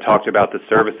 I talked about the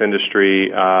service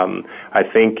industry. I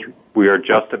think we are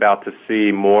just about to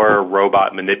see more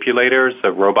robot manipulators,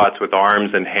 of robots with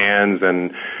arms and hands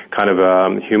and kind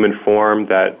of human form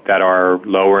that are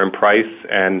lower in price.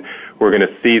 And we're going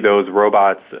to see those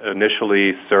robots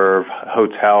initially serve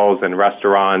hotels and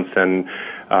restaurants and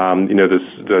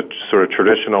the sort of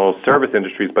traditional service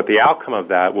industries. But the outcome of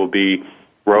that will be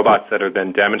robots that are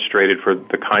then demonstrated for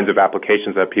the kinds of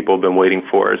applications that people have been waiting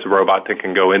for. It's a robot that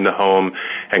can go in the home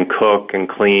and cook and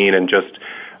clean and just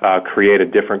create a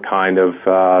different kind of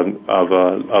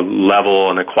a level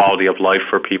and a quality of life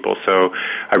for people. So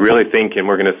I really think, and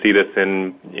we're going to see this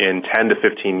in 10 to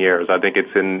 15 years, I think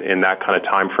it's in that kind of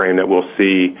time frame that we'll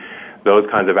see those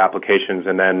kinds of applications,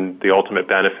 and then the ultimate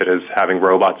benefit is having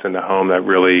robots in the home that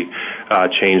really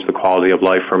change the quality of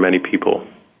life for many people.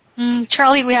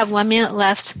 Charlie, we have 1 minute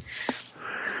left.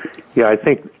 Yeah, I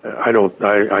think I'm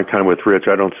kind of with Rich.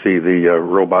 I don't see the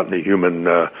robot and the human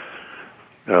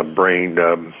brain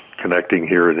connecting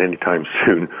here at any time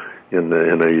soon in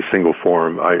a single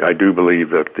form. I do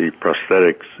believe that the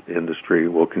prosthetics industry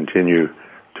will continue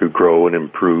to grow and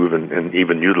improve and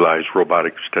even utilize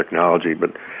robotics technology,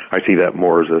 but I see that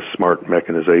more as a smart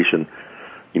mechanization.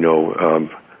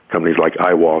 Companies like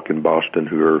iWalk in Boston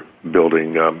who are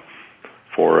building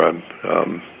for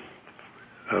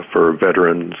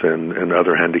veterans and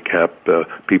other handicapped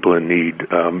people in need,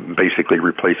 basically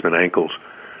replacement ankles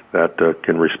that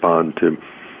can respond to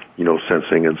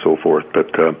sensing and so forth.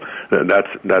 But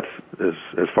that's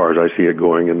as far as I see it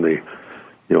going in the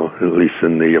at least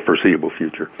in the foreseeable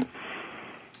future.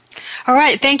 All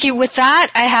right. Thank you. With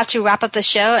that, I have to wrap up the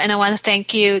show, and I want to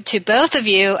thank you to both of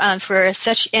you for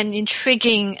such an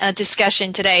intriguing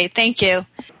discussion today. Thank you.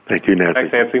 Thank you, Nancy.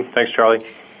 Thanks, Nancy. Thanks, Charlie.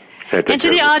 And to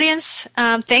the audience,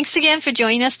 thanks again for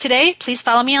joining us today. Please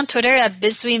follow me on Twitter at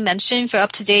BizReinvention for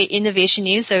up-to-date innovation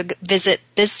news, or visit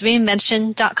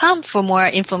bizreinvention.com for more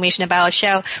information about our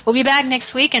show. We'll be back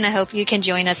next week, and I hope you can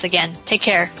join us again. Take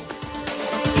care.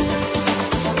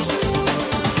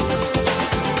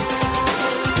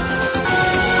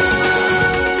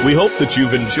 We hope that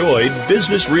you've enjoyed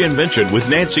Business Reinvention with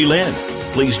Nancy Lin.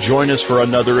 Please join us for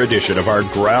another edition of our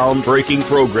groundbreaking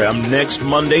program next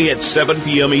Monday at 7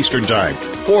 p.m. Eastern Time,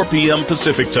 4 p.m.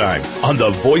 Pacific Time on the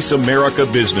Voice America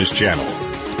Business Channel.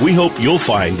 We hope you'll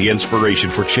find the inspiration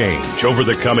for change over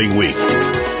the coming week.